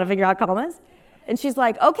probably want to figure out commas. And she's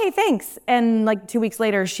like, okay, thanks. And 2 weeks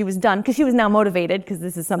later, she was done, because she was now motivated, because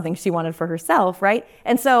this is something she wanted for herself, right?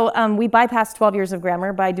 And so we bypassed 12 years of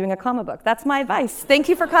grammar by doing a comma book. That's my advice. Thank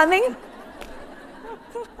you for coming.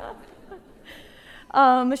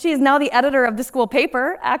 She is now the editor of the school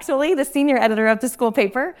paper, actually, the senior editor of the school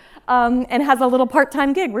paper, and has a little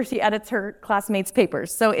part-time gig where she edits her classmates'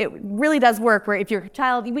 papers. So it really does work, where if your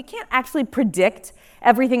child, we can't actually predict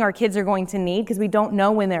everything our kids are going to need, because we don't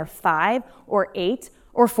know when they're 5 or 8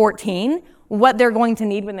 or 14 what they're going to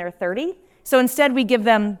need when they're 30. So instead, we give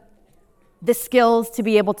them the skills to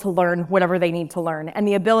be able to learn whatever they need to learn, and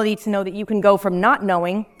the ability to know that you can go from not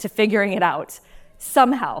knowing to figuring it out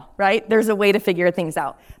somehow, right? There's a way to figure things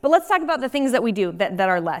out. But let's talk about the things that we do that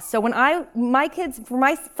are less. So when my kids, for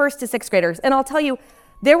my 1st to 6th graders, and I'll tell you,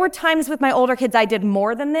 there were times with my older kids I did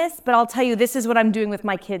more than this, but I'll tell you, this is what I'm doing with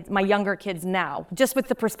my kids, my younger kids now, just with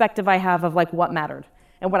the perspective I have of like what mattered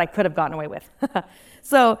and what I could have gotten away with.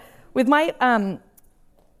 So with my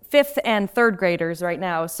 5th and 3rd graders right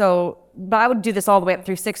now, but I would do this all the way up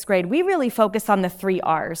through 6th grade, we really focus on the 3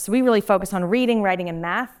 R's. We really focus on reading, writing, and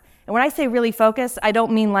math. And when I say really focus, I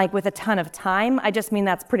don't mean like with a ton of time. I just mean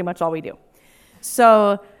that's pretty much all we do.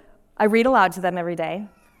 So I read aloud to them every day,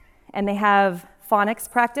 and they have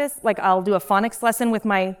phonics practice. Like I'll do a phonics lesson with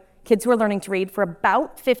my kids who are learning to read for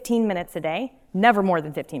about 15 minutes a day, never more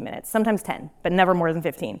than 15 minutes, sometimes 10, but never more than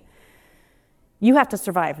 15. You have to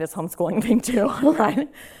survive this homeschooling thing too, right?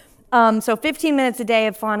 So 15 minutes a day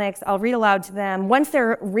of phonics, I'll read aloud to them. Once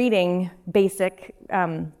they're reading basic,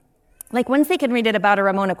 like once they can read at about a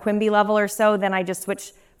Ramona Quimby level or so, then I just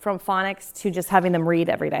switch from phonics to just having them read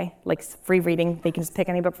every day, like free reading. They can just pick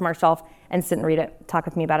any book from our shelf and sit and read it, talk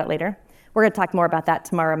with me about it later. We're going to talk more about that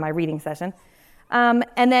tomorrow in my reading session. And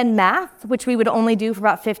then math, which we would only do for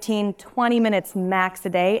about 15, 20 minutes max a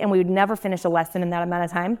day, and we would never finish a lesson in that amount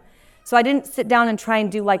of time. So I didn't sit down and try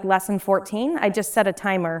and do like lesson 14. I just set a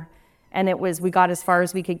timer, and we got as far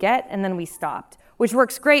as we could get, and then we stopped, which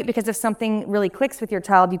works great because if something really clicks with your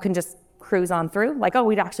child, you can just cruise on through. Like, oh,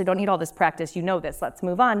 we actually don't need all this practice. You know this. Let's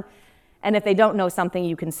move on. And if they don't know something,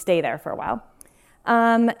 you can stay there for a while.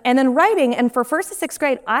 And then writing, and for 1st to 6th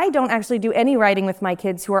grade, I don't actually do any writing with my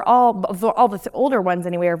kids who are all the older ones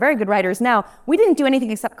anyway, are very good writers now. We didn't do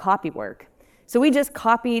anything except copy work. So we just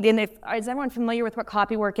copied, and is everyone familiar with what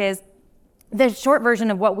copy work is? The short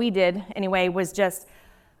version of what we did anyway was just,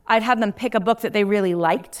 I'd have them pick a book that they really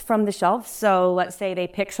liked from the shelf. So let's say they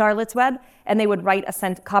pick Charlotte's Web, and they would write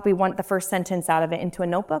the first sentence out of it into a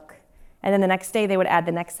notebook. And then the next day they would add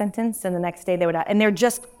the next sentence, and the next day they would add, and they're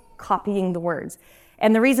just copying the words.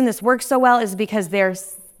 And the reason this works so well is because they're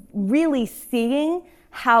really seeing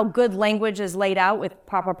how good language is laid out with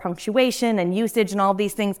proper punctuation and usage and all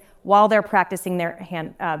these things while they're practicing their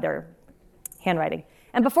handwriting.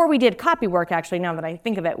 And before we did copy work, actually, now that I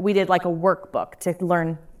think of it, we did like a workbook to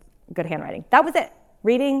learn good handwriting. That was it.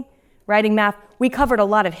 Reading, writing, math. We covered a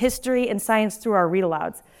lot of history and science through our read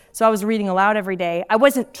alouds. So I was reading aloud every day. I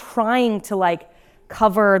wasn't trying to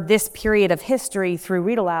cover this period of history through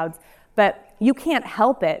read alouds, but you can't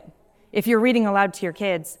help it if you're reading aloud to your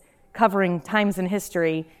kids, covering times in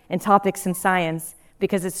history and topics in science,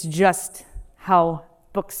 because it's just how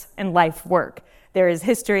books and life work. There is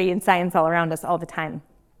history and science all around us all the time.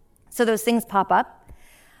 So those things pop up.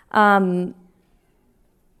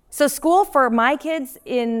 So school for my kids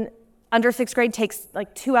in under 6th grade takes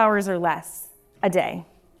 2 hours or less a day.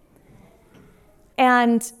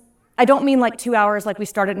 And I don't mean 2 hours like we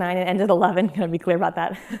start at 9 and end at 11. Can I be clear about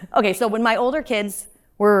that? Okay, so when my older kids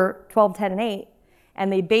were 12, 10, and 8,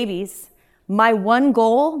 and they babies, my one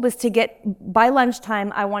goal was to get, by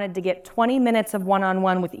lunchtime, I wanted to get 20 minutes of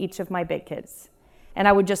one-on-one with each of my big kids. And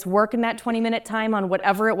I would just work in that 20-minute time on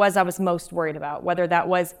whatever it was I was most worried about, whether that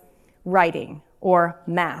was writing or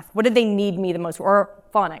math. What did they need me the most? Or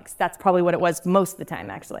phonics. That's probably what it was most of the time,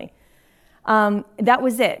 actually. That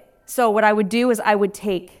was it. So what I would do is I would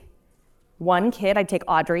take one kid, I'd take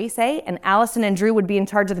Audrey, say, and Allison and Drew would be in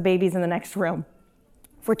charge of the babies in the next room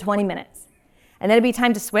for 20 minutes. And then it'd be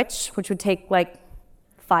time to switch, which would take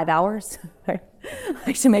 5 hours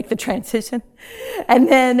to make the transition. And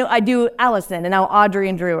then I do Allison, and now Audrey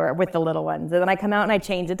and Drew are with the little ones. And then I come out and I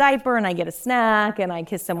change a diaper, and I get a snack, and I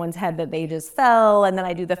kiss someone's head that they just fell, and then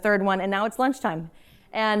I do the third one, and now it's lunchtime.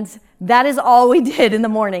 And that is all we did in the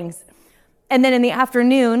mornings. And then in the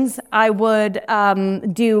afternoons, we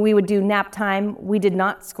would do nap time. We did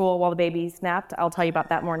not school while the babies napped. I'll tell you about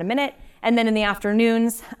that more in a minute. And then in the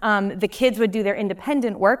afternoons, the kids would do their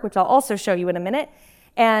independent work, which I'll also show you in a minute.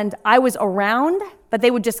 And I was around, but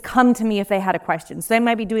they would just come to me if they had a question. So they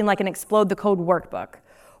might be doing an Explode the Code workbook,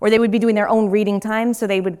 or they would be doing their own reading time, so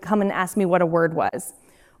they would come and ask me what a word was.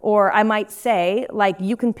 Or I might say,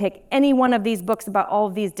 you can pick any one of these books about all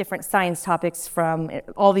of these different science topics from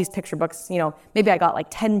all these picture books. Maybe I got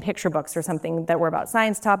 10 picture books or something that were about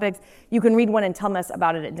science topics. You can read one and tell us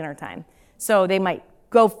about it at dinner time. So they might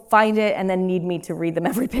go find it and then need me to read them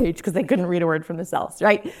every page because they couldn't read a word from themselves,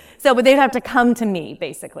 right? So, but they'd have to come to me,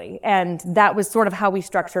 basically. And that was sort of how we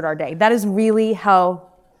structured our day. That is really how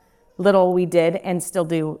little we did and still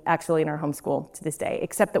do actually in our homeschool to this day,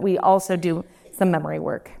 except that we also do some memory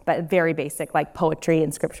work, but very basic, like poetry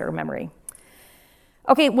and scripture memory.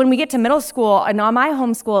 Okay, when we get to middle school, and on my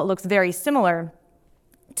homeschool, it looks very similar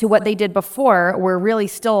to what they did before. We're really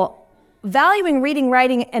still valuing reading,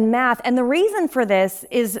 writing, and math. And the reason for this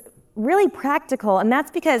is really practical, and that's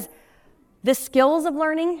because the skills of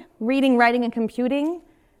learning, reading, writing, and computing,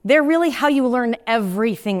 they're really how you learn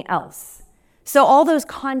everything else. So all those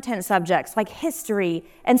content subjects like history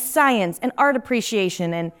and science and art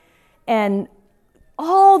appreciation and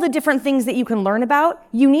all the different things that you can learn about,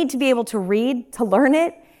 you need to be able to read to learn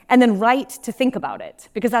it and then write to think about it,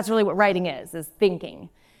 because that's really what writing is thinking.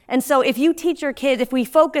 And so if you teach your kids, if we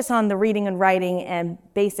focus on the reading and writing and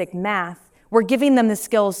basic math, we're giving them the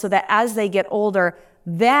skills so that as they get older,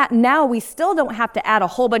 that now we still don't have to add a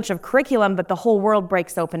whole bunch of curriculum, but the whole world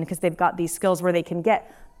breaks open because they've got these skills where they can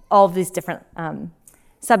get all of these different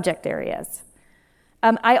subject areas.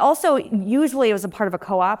 I also, usually it was a part of a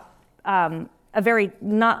co-op, a very,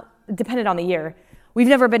 not dependent on the year. We've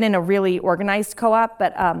never been in a really organized co-op,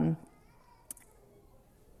 but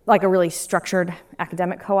like a really structured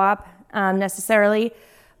academic co-op necessarily.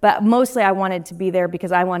 But mostly I wanted to be there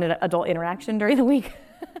because I wanted adult interaction during the week.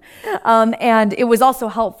 And it was also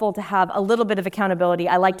helpful to have a little bit of accountability.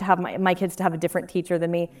 I like to have my kids to have a different teacher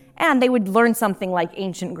than me. And they would learn something like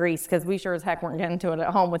ancient Greece, because we sure as heck weren't getting to it at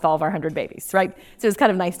home with all of our 100 babies, right? So it was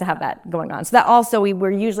kind of nice to have that going on. So that also, we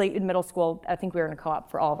were usually in middle school. I think we were in a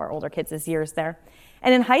co-op for all of our older kids this years there.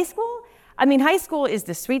 And in high school, high school is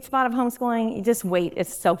the sweet spot of homeschooling. You just wait.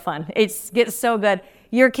 It's so fun. It gets so good.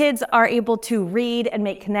 Your kids are able to read and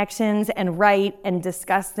make connections and write and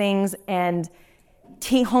discuss things, and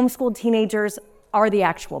homeschooled teenagers are the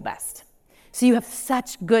actual best. So you have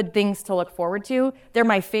such good things to look forward to. They're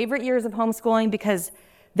my favorite years of homeschooling because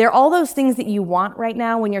they're all those things that you want right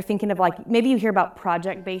now when you're thinking of, like, maybe you hear about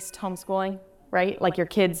project-based homeschooling, right? Like your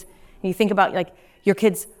kids, and you think about like your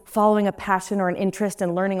kids following a passion or an interest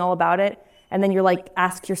and learning all about it. And then you're like,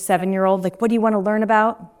 ask your 7-year-old, like, what do you want to learn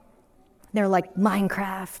about? They're like,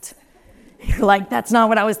 Minecraft. You're like, that's not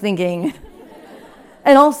what I was thinking.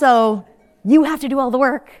 And also, you have to do all the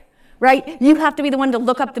work, right? You have to be the one to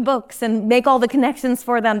look up the books and make all the connections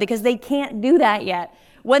for them because they can't do that yet.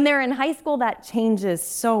 When they're in high school, that changes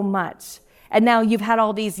so much. And now you've had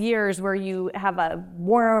all these years where you have a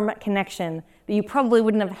warm connection that you probably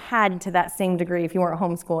wouldn't have had to that same degree if you weren't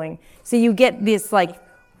homeschooling. So you get this, like,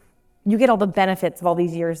 you get all the benefits of all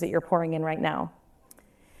these years that you're pouring in right now.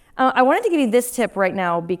 I wanted to give you this tip right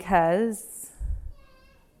now because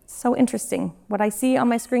it's so interesting. What I see on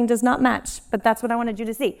my screen does not match, but that's what I wanted you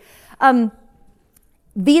to see.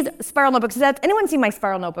 These spiral notebooks, has anyone seen my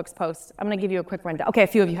spiral notebooks post? I'm going to give you a quick rundown. Okay, a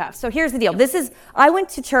few of you have. So here's the deal. I went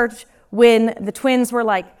to church when the twins were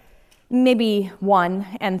like maybe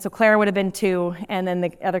 1, and so Clara would have been 2, and then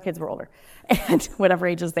the other kids were older, and whatever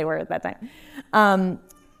ages they were at that time.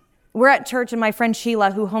 We're at church, and my friend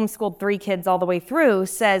Sheila, who homeschooled 3 kids all the way through,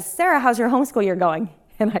 says, Sarah, how's your homeschool year going?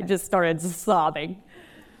 And I just started sobbing.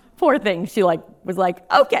 Poor thing. She was like,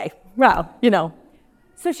 okay, wow,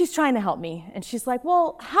 So she's trying to help me. And she's like,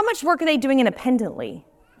 well, how much work are they doing independently?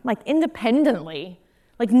 Like, independently?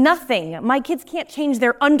 Like, nothing. My kids can't change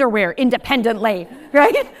their underwear independently,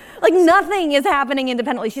 right? Like, nothing is happening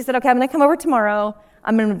independently. She said, okay, I'm going to come over tomorrow.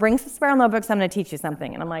 I'm going to bring some spiral notebooks. I'm going to teach you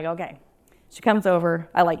something. And I'm like, okay. She comes over.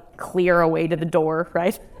 I clear away to the door,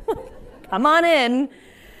 right? Come on in.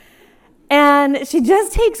 And she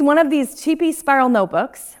just takes one of these cheapy spiral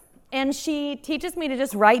notebooks, and she teaches me to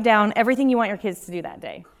just write down everything you want your kids to do that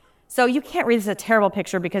day. So you can't read this, a terrible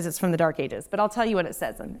picture because it's from the dark ages, but I'll tell you what it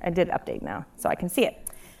says, and I did update now so I can see it.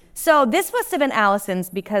 So this must have been Allison's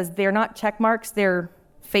because they're not check marks, they're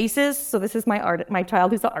faces. So this is my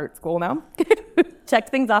child who's at art school now. Checked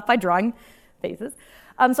things off by drawing faces.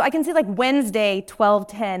 So I can see Wednesday,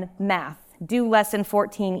 12:10 math, do lesson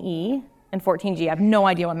 14E and 14G. I have no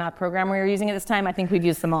idea what math program we were using at this time. I think we've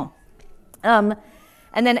used them all.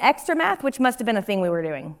 And then extra math, which must have been a thing we were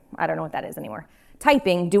doing. I don't know what that is anymore.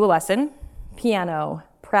 Typing, do a lesson. Piano,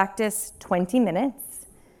 practice 20 minutes.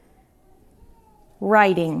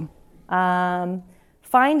 Writing, find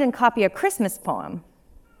and copy a Christmas poem.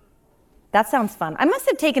 That sounds fun. I must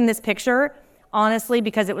have taken this picture, honestly,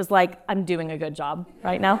 because it was I'm doing a good job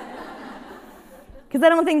right now. Because I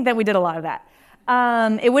don't think that we did a lot of that.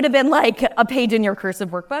 It would have been a page in your cursive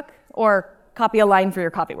workbook or copy a line for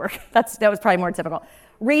your copy work. That was probably more typical.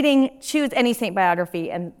 Reading, choose any saint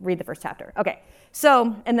biography and read the first chapter. Okay,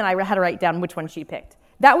 so, and then I had to write down which one she picked.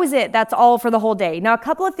 That was it. That's all for the whole day. Now, a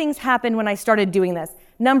couple of things happened when I started doing this.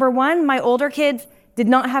 Number one, my older kids did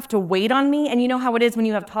not have to wait on me. And you know how it is when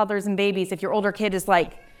you have toddlers and babies. If your older kid is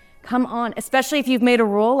come on, especially if you've made a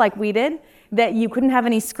rule like we did, that you couldn't have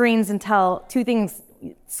any screens until two things.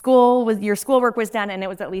 Your schoolwork was done and it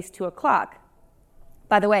was at least 2 o'clock.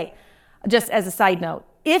 By the way, just as a side note,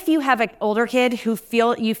 if you have an older kid who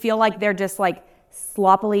you feel like they're just like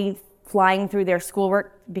sloppily flying through their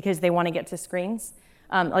schoolwork because they want to get to screens,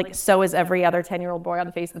 like so is every other 10-year-old boy on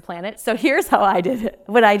the face of the planet. So here's how I did it.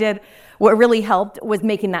 What really helped was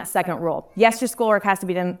making that second rule. Yes, your schoolwork has to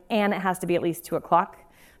be done and it has to be at least 2 o'clock,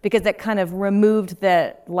 because that kind of removed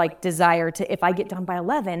the desire to, if I get done by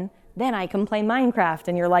 11, then I can play Minecraft.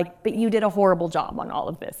 And you're like, but you did a horrible job on all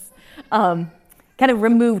of this. Kind of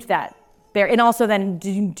removed that there. And also then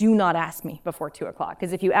do not ask me before 2 o'clock,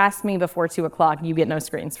 because if you ask me before 2 o'clock, you get no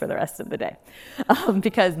screens for the rest of the day.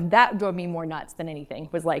 Because that drove me more nuts than anything.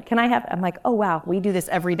 Was like, I'm like, oh wow, we do this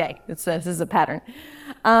every day. This is a pattern.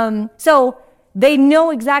 So they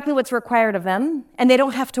know exactly what's required of them, and they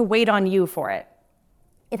don't have to wait on you for it.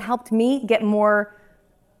 It helped me get more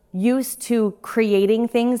used to creating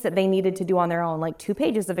things that they needed to do on their own, like 2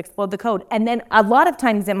 pages of Explode the Code. And then a lot of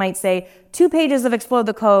times it might say 2 pages of Explode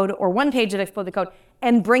the Code or 1 page of Explode the Code,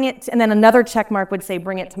 and bring it, and then another check mark would say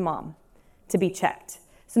bring it to mom to be checked.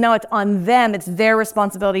 So now it's on them, it's their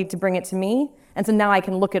responsibility to bring it to me, and so now I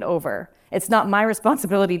can look it over. It's not my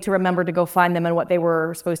responsibility to remember to go find them and what they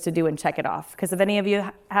were supposed to do and check it off. Because if any of you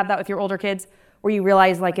have that with your older kids, where you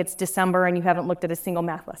realize like it's December and you haven't looked at a single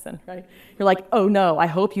math lesson, right? You're like, oh no, I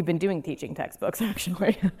hope you've been doing teaching textbooks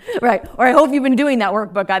actually, right? Or I hope you've been doing that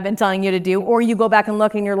workbook I've been telling you to do. Or you go back and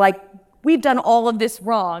look and you're like, we've done all of this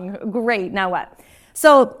wrong. Great, now what?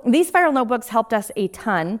 So these spiral notebooks helped us a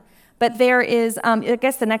ton, but there is, I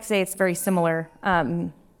guess the next day it's very similar.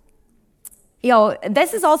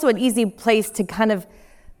 This is also an easy place to kind of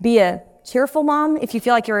be a cheerful mom if you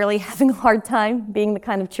feel like you're really having a hard time being the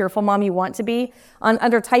kind of cheerful mom you want to be.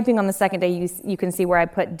 Under typing on the second day, you can see where I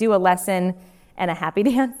put do a lesson and a happy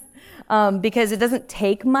dance, because it doesn't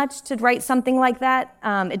take much to write something like that.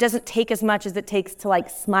 It doesn't take as much as it takes to like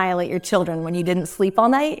smile at your children when you didn't sleep all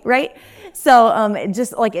night, right? So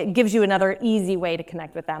it gives you another easy way to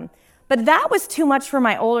connect with them. But that was too much for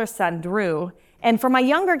my older son, Drew. And for my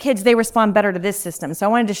younger kids, they respond better to this system. So I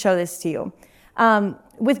wanted to show this to you.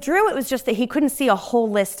 With Drew, it was just that he couldn't see a whole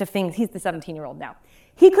list of things. He's the 17-year-old now.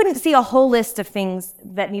 He couldn't see a whole list of things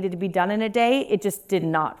that needed to be done in a day. It just did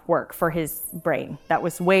not work for his brain. That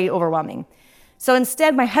was way overwhelming. So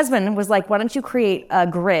instead, my husband was like, why don't you create a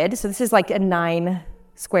grid? So this is like a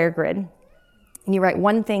 9-square grid. And you write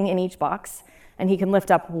one thing in each box. And he can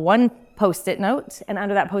lift up one Post-it note. And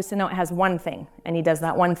under that Post-it note has one thing. And he does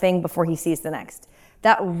that one thing before he sees the next.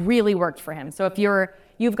 That really worked for him. So if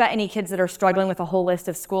you've got any kids that are struggling with a whole list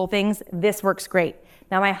of school things, this works great.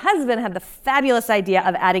 Now, my husband had the fabulous idea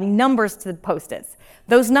of adding numbers to the Post-its.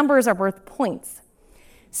 Those numbers are worth points.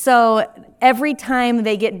 So every time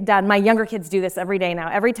they get done, my younger kids do this every day now.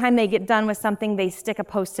 Every time they get done with something, they stick a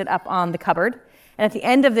Post-it up on the cupboard. And at the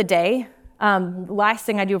end of the day, last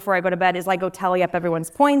thing I do before I go to bed is I go tally up everyone's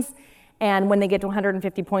points. And when they get to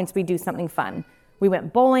 150 points, we do something fun. We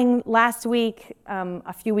went bowling last week.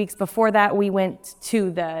 A few weeks before that, we went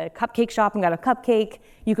to the cupcake shop and got a cupcake.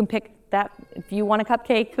 You can pick that if you want a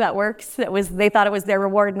cupcake, that works. They thought it was their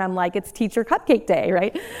reward, and I'm like, it's teacher cupcake day,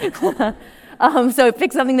 right? So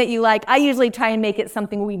pick something that you like. I usually try and make it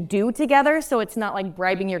something we do together, so it's not like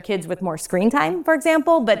bribing your kids with more screen time, for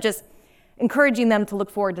example, but just encouraging them to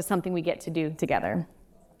look forward to something we get to do together.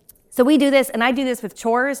 So we do this, and I do this with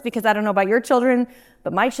chores, because I don't know about your children,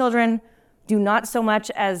 but my children do not so much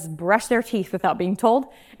as brush their teeth without being told.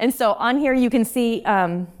 And so on here you can see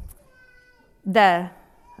I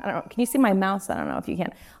don't know, can you see my mouse? I don't know if you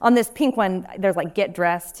can. On this pink one, there's like get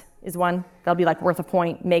dressed is one. That'll be like worth a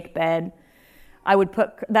point, make bed. I would put,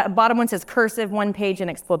 that bottom one says cursive, 1 page, and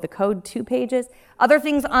Explode the Code, 2 pages. Other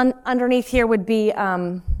things underneath here would be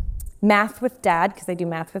math with dad, because I do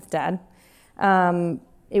math with dad.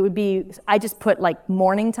 It would be, I just put like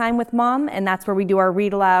morning time with mom, and that's where we do our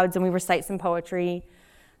read alouds and we recite some poetry.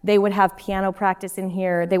 They would have piano practice in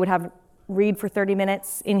here. They would have read for 30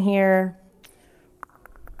 minutes in here.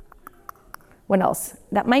 What else?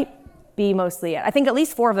 That might be mostly it. I think at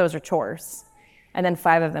least 4 of those are chores, and then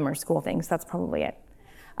 5 of them are school things. That's probably it.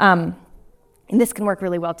 And this can work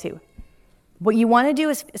really well too. What you want to do,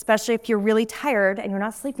 is, especially if you're really tired and you're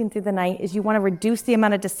not sleeping through the night, is you want to reduce the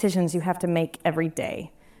amount of decisions you have to make every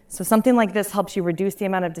day. So something like this helps you reduce the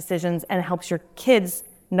amount of decisions and helps your kids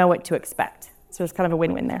know what to expect. So it's kind of a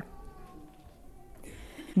win-win there.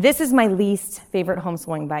 This is my least favorite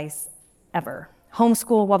homeschooling advice ever.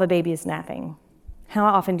 Homeschool while the baby is napping. How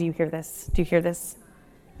often do you hear this? Do you hear this?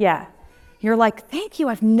 Yeah. You're like, thank you,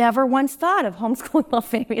 I've never once thought of homeschooling while the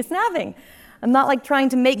baby is napping. I'm not like trying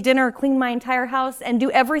to make dinner, clean my entire house, and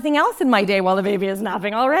do everything else in my day while the baby is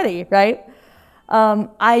napping already, right?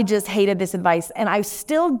 I just hated this advice, and I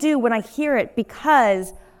still do when I hear it,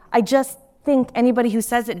 because I just think anybody who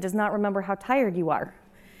says it does not remember how tired you are.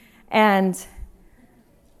 And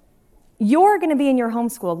you're going to be in your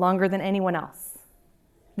homeschool longer than anyone else.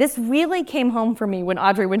 This really came home for me when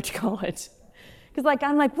Audrey went to college. Because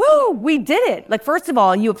I'm like, woo, we did it. Like, first of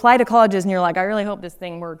all, you apply to colleges and you're like, I really hope this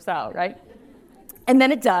thing works out, right? And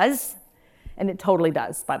then it does. And it totally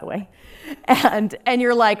does, by the way. And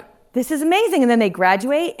you're like, this is amazing. And then they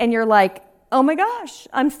graduate and you're like, oh my gosh,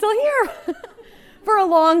 I'm still here for a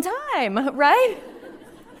long time, right?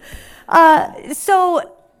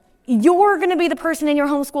 So you're going to be the person in your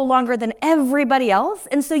homeschool longer than everybody else.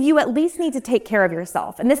 And so you at least need to take care of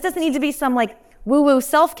yourself. And this doesn't need to be some woo-woo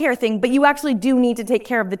self-care thing, but you actually do need to take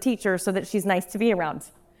care of the teacher so that she's nice to be around.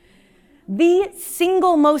 The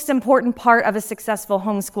single most important part of a successful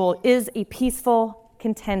homeschool is a peaceful,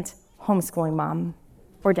 content homeschooling mom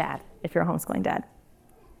or dad, if you're a homeschooling dad.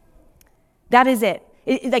 That is it.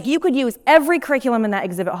 You could use every curriculum in that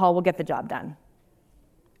exhibit hall will get the job done.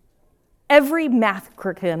 Every math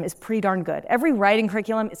curriculum is pretty darn good. Every writing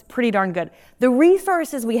curriculum is pretty darn good. The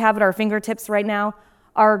resources we have at our fingertips right now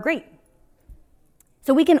are great.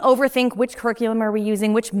 So we can overthink which curriculum are we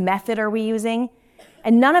using, which method are we using,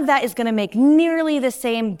 and none of that is going to make nearly the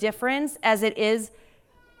same difference as it is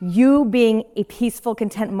you being a peaceful,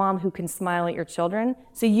 content mom who can smile at your children.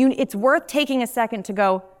 So it's worth taking a second to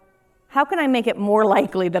go, how can I make it more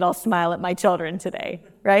likely that I'll smile at my children today,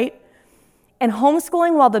 right? And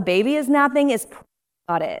homeschooling while the baby is napping is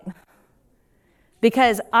not it.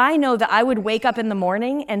 Because I know that I would wake up in the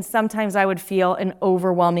morning and sometimes I would feel an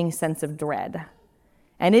overwhelming sense of dread.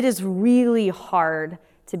 And it is really hard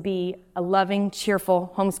to be a loving,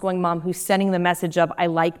 cheerful homeschooling mom who's sending the message of, I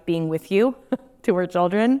like being with you to her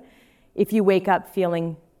children, if you wake up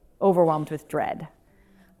feeling overwhelmed with dread.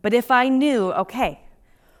 But if I knew, okay,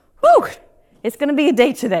 whew, it's going to be a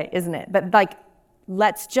day today, isn't it? But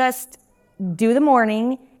let's just do the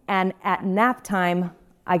morning, and at nap time,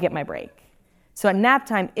 I get my break. So at nap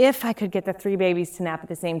time, if I could get the 3 babies to nap at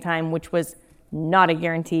the same time, which was not a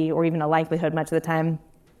guarantee or even a likelihood much of the time,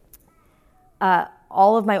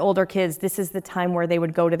 all of my older kids, this is the time where they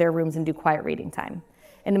would go to their rooms and do quiet reading time.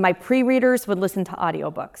 And my pre-readers would listen to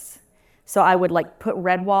audiobooks. So I would put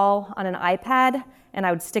Redwall on an iPad and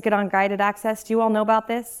I would stick it on guided access. Do you all know about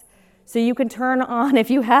this? So you can turn on,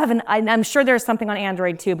 if you have I'm sure there's something on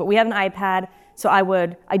Android too, but we have an iPad. So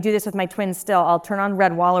I do this with my twins still. I'll turn on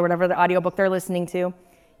Redwall or whatever the audiobook they're listening to.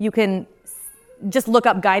 You can just look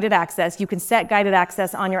up guided access. You can set guided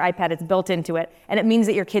access on your iPad. It's built into it. And it means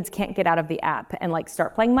that your kids can't get out of the app and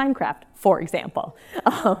start playing Minecraft, for example,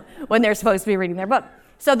 when they're supposed to be reading their book.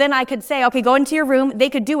 So then I could say, okay, go into your room. They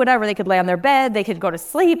could do whatever. They could lay on their bed. They could go to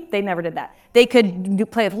sleep. They never did that. They could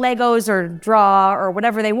play with Legos or draw or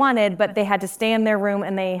whatever they wanted, but they had to stay in their room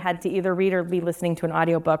and they had to either read or be listening to an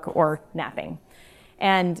audiobook or napping.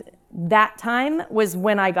 And that time was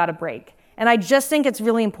when I got a break. And I just think it's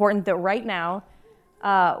really important that right now,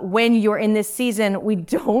 when you're in this season, we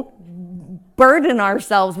don't burden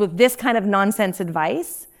ourselves with this kind of nonsense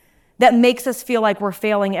advice that makes us feel like we're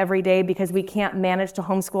failing every day because we can't manage to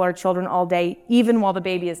homeschool our children all day, even while the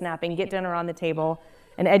baby is napping, get dinner on the table,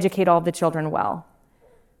 and educate all the children well.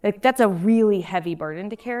 That's a really heavy burden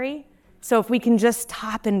to carry. So if we can just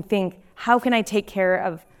stop and think, how can I take care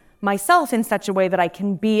of myself in such a way that I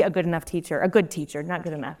can be a good enough teacher, a good teacher, not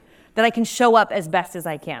good enough, that I can show up as best as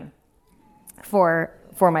I can for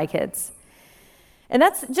my kids. And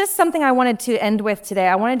that's just something I wanted to end with today.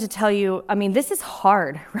 I wanted to tell you, this is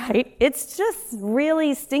hard, right? It's just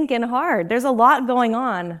really stinking hard. There's a lot going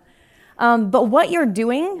on. But what you're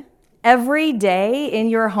doing every day in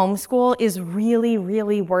your homeschool is really,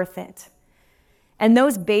 really worth it. And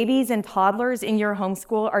those babies and toddlers in your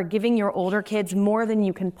homeschool are giving your older kids more than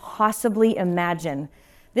you can possibly imagine.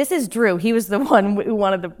 This is Drew. He was the one who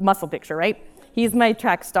wanted the muscle picture, right? He's my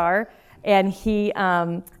track star. And he,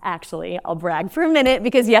 actually, I'll brag for a minute,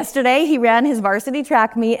 because yesterday he ran his varsity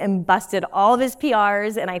track meet and busted all of his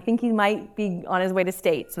PRs, and I think he might be on his way to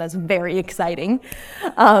state, so that's very exciting.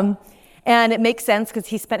 And it makes sense because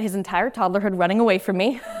he spent his entire toddlerhood running away from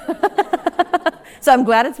me. So I'm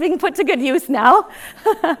glad it's being put to good use now.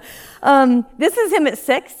 This is him at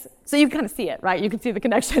 6, so you kind of see it, right? You can see the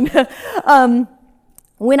connection.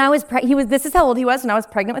 When I was this is how old he was when I was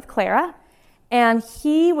pregnant with Clara. And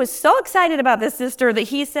he was so excited about this sister that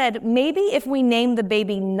he said, maybe if we name the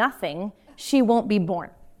baby Nothing, she won't be born.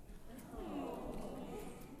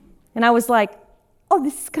 And I was like, oh,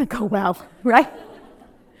 this is going to go well, right?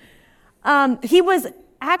 He was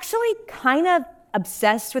actually kind of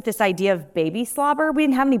obsessed with this idea of baby slobber. We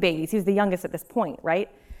didn't have any babies. He was the youngest at this point, right?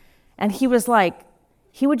 And he was like,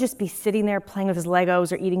 he would just be sitting there playing with his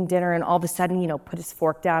Legos or eating dinner, and all of a sudden, put his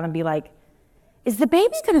fork down and be like, is the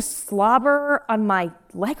baby gonna slobber on my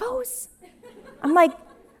Legos? I'm like,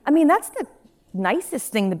 that's the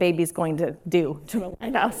nicest thing the baby's going to do to the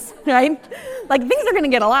Legos, right? Like, things are gonna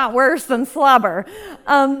get a lot worse than slobber.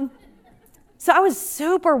 So I was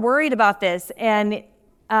super worried about this, and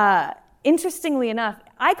interestingly enough,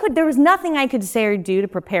 there was nothing I could say or do to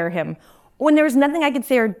prepare him, when there was nothing I could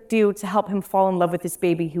say or do to help him fall in love with this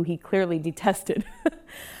baby who he clearly detested.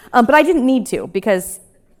 But I didn't need to, because,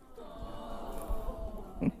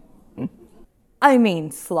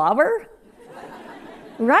 slobber,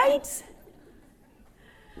 right?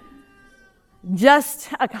 Just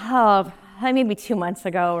maybe 2 months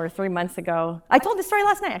ago or 3 months ago, I told this story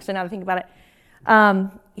last night, actually, now that I think about it.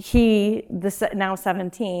 He, now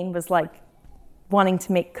 17, was like wanting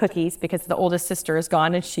to make cookies because the oldest sister is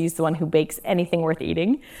gone and she's the one who bakes anything worth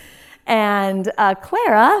eating. And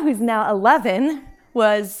Clara, who's now 11,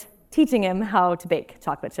 was teaching him how to bake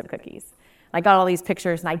chocolate chip cookies. I got all these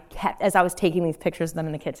pictures, and as I was taking these pictures of them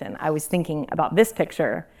in the kitchen, I was thinking about this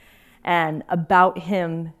picture and about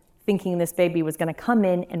him thinking this baby was going to come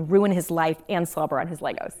in and ruin his life and slobber on his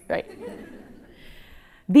Legos, right?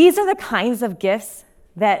 These are the kinds of gifts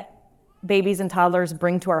that babies and toddlers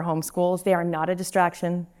bring to our homeschools. They are not a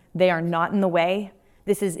distraction. They are not in the way.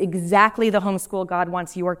 This is exactly the homeschool God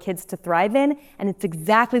wants your kids to thrive in, and it's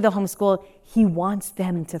exactly the homeschool He wants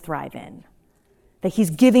them to thrive in. That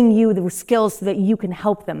He's giving you the skills so that you can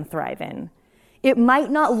help them thrive in. It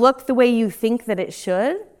might not look the way you think that it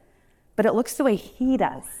should, but it looks the way He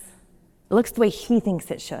does. It looks the way He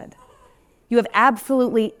thinks it should. You have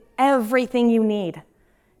absolutely everything you need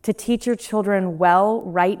to teach your children well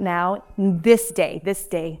right now, this day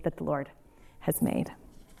that the Lord has made.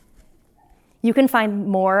 You can find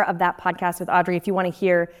more of that podcast with Audrey if you want to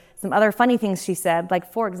hear some other funny things she said.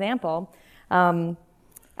 Like, for example, I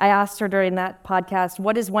asked her during that podcast,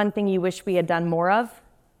 what is one thing you wish we had done more of?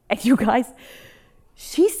 And you guys,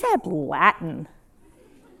 she said Latin.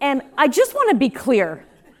 And I just want to be clear.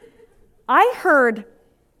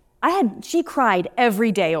 She cried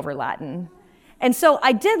every day over Latin. And so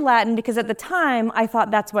I did Latin because at the time I thought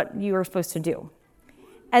that's what you were supposed to do.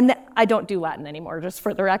 And I don't do Latin anymore, just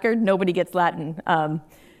for the record. Nobody gets Latin. And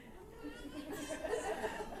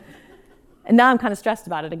now I'm kind of stressed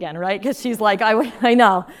about it again, right? Because she's like, I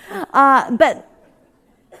know. But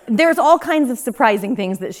there's all kinds of surprising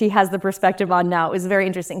things that she has the perspective on now. It was very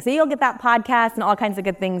interesting. So you'll get that podcast and all kinds of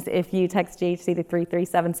good things if you text GHC to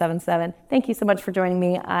 33777. Thank you so much for joining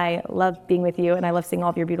me. I love being with you, and I love seeing all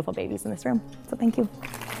of your beautiful babies in this room. So thank you.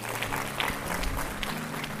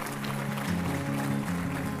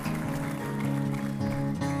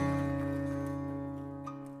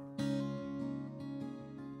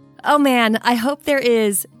 Oh man, I hope there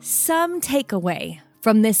is some takeaway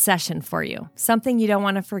from this session for you, something you don't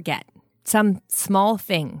want to forget, some small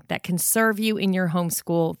thing that can serve you in your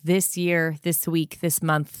homeschool this year, this week, this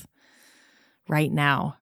month, right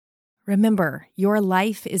now. Remember, your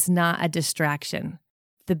life is not a distraction.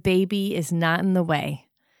 The baby is not in the way.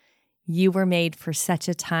 You were made for such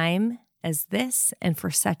a time as this and for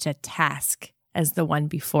such a task as the one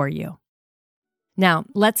before you. Now,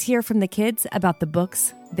 let's hear from the kids about the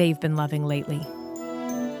books they've been loving lately.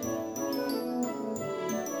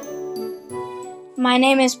 My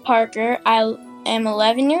name is Parker. I am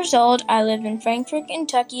 11 years old. I live in Frankfort,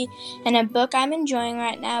 Kentucky, and a book I'm enjoying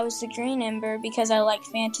right now is The Green Ember because I like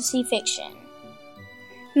fantasy fiction.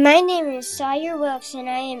 My name is Sawyer Wilson.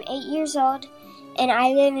 I am 8 years old, and I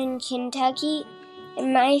live in Kentucky.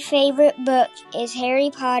 And my favorite book is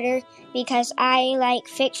Harry Potter because I like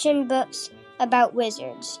fiction books about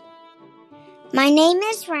wizards. My name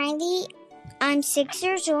is Riley. I'm 6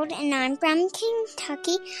 years old and I'm from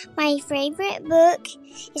Kentucky. My favorite book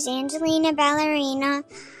is Angelina Ballerina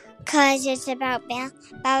because it's about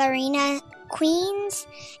ballerina queens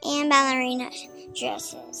and ballerina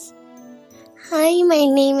dresses. Hi, my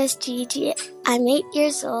name is Gigi. I'm 8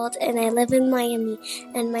 years old and I live in Miami.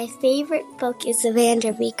 And my favorite book is the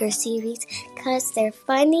Vanderbeeker series because they're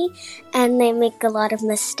funny and they make a lot of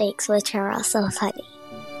mistakes, which are also funny.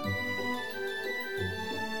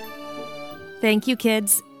 Thank you,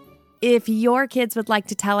 kids. If your kids would like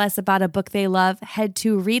to tell us about a book they love, head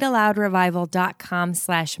to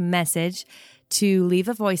readaloudrevival.com/message to leave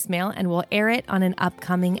a voicemail, and we'll air it on an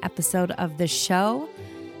upcoming episode of the show.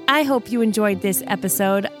 I hope you enjoyed this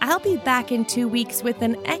episode. I'll be back in 2 weeks with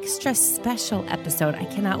an extra special episode. I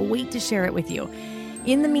cannot wait to share it with you.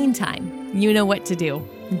 In the meantime, you know what to do.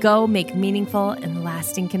 Go make meaningful and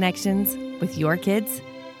lasting connections with your kids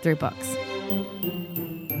through books.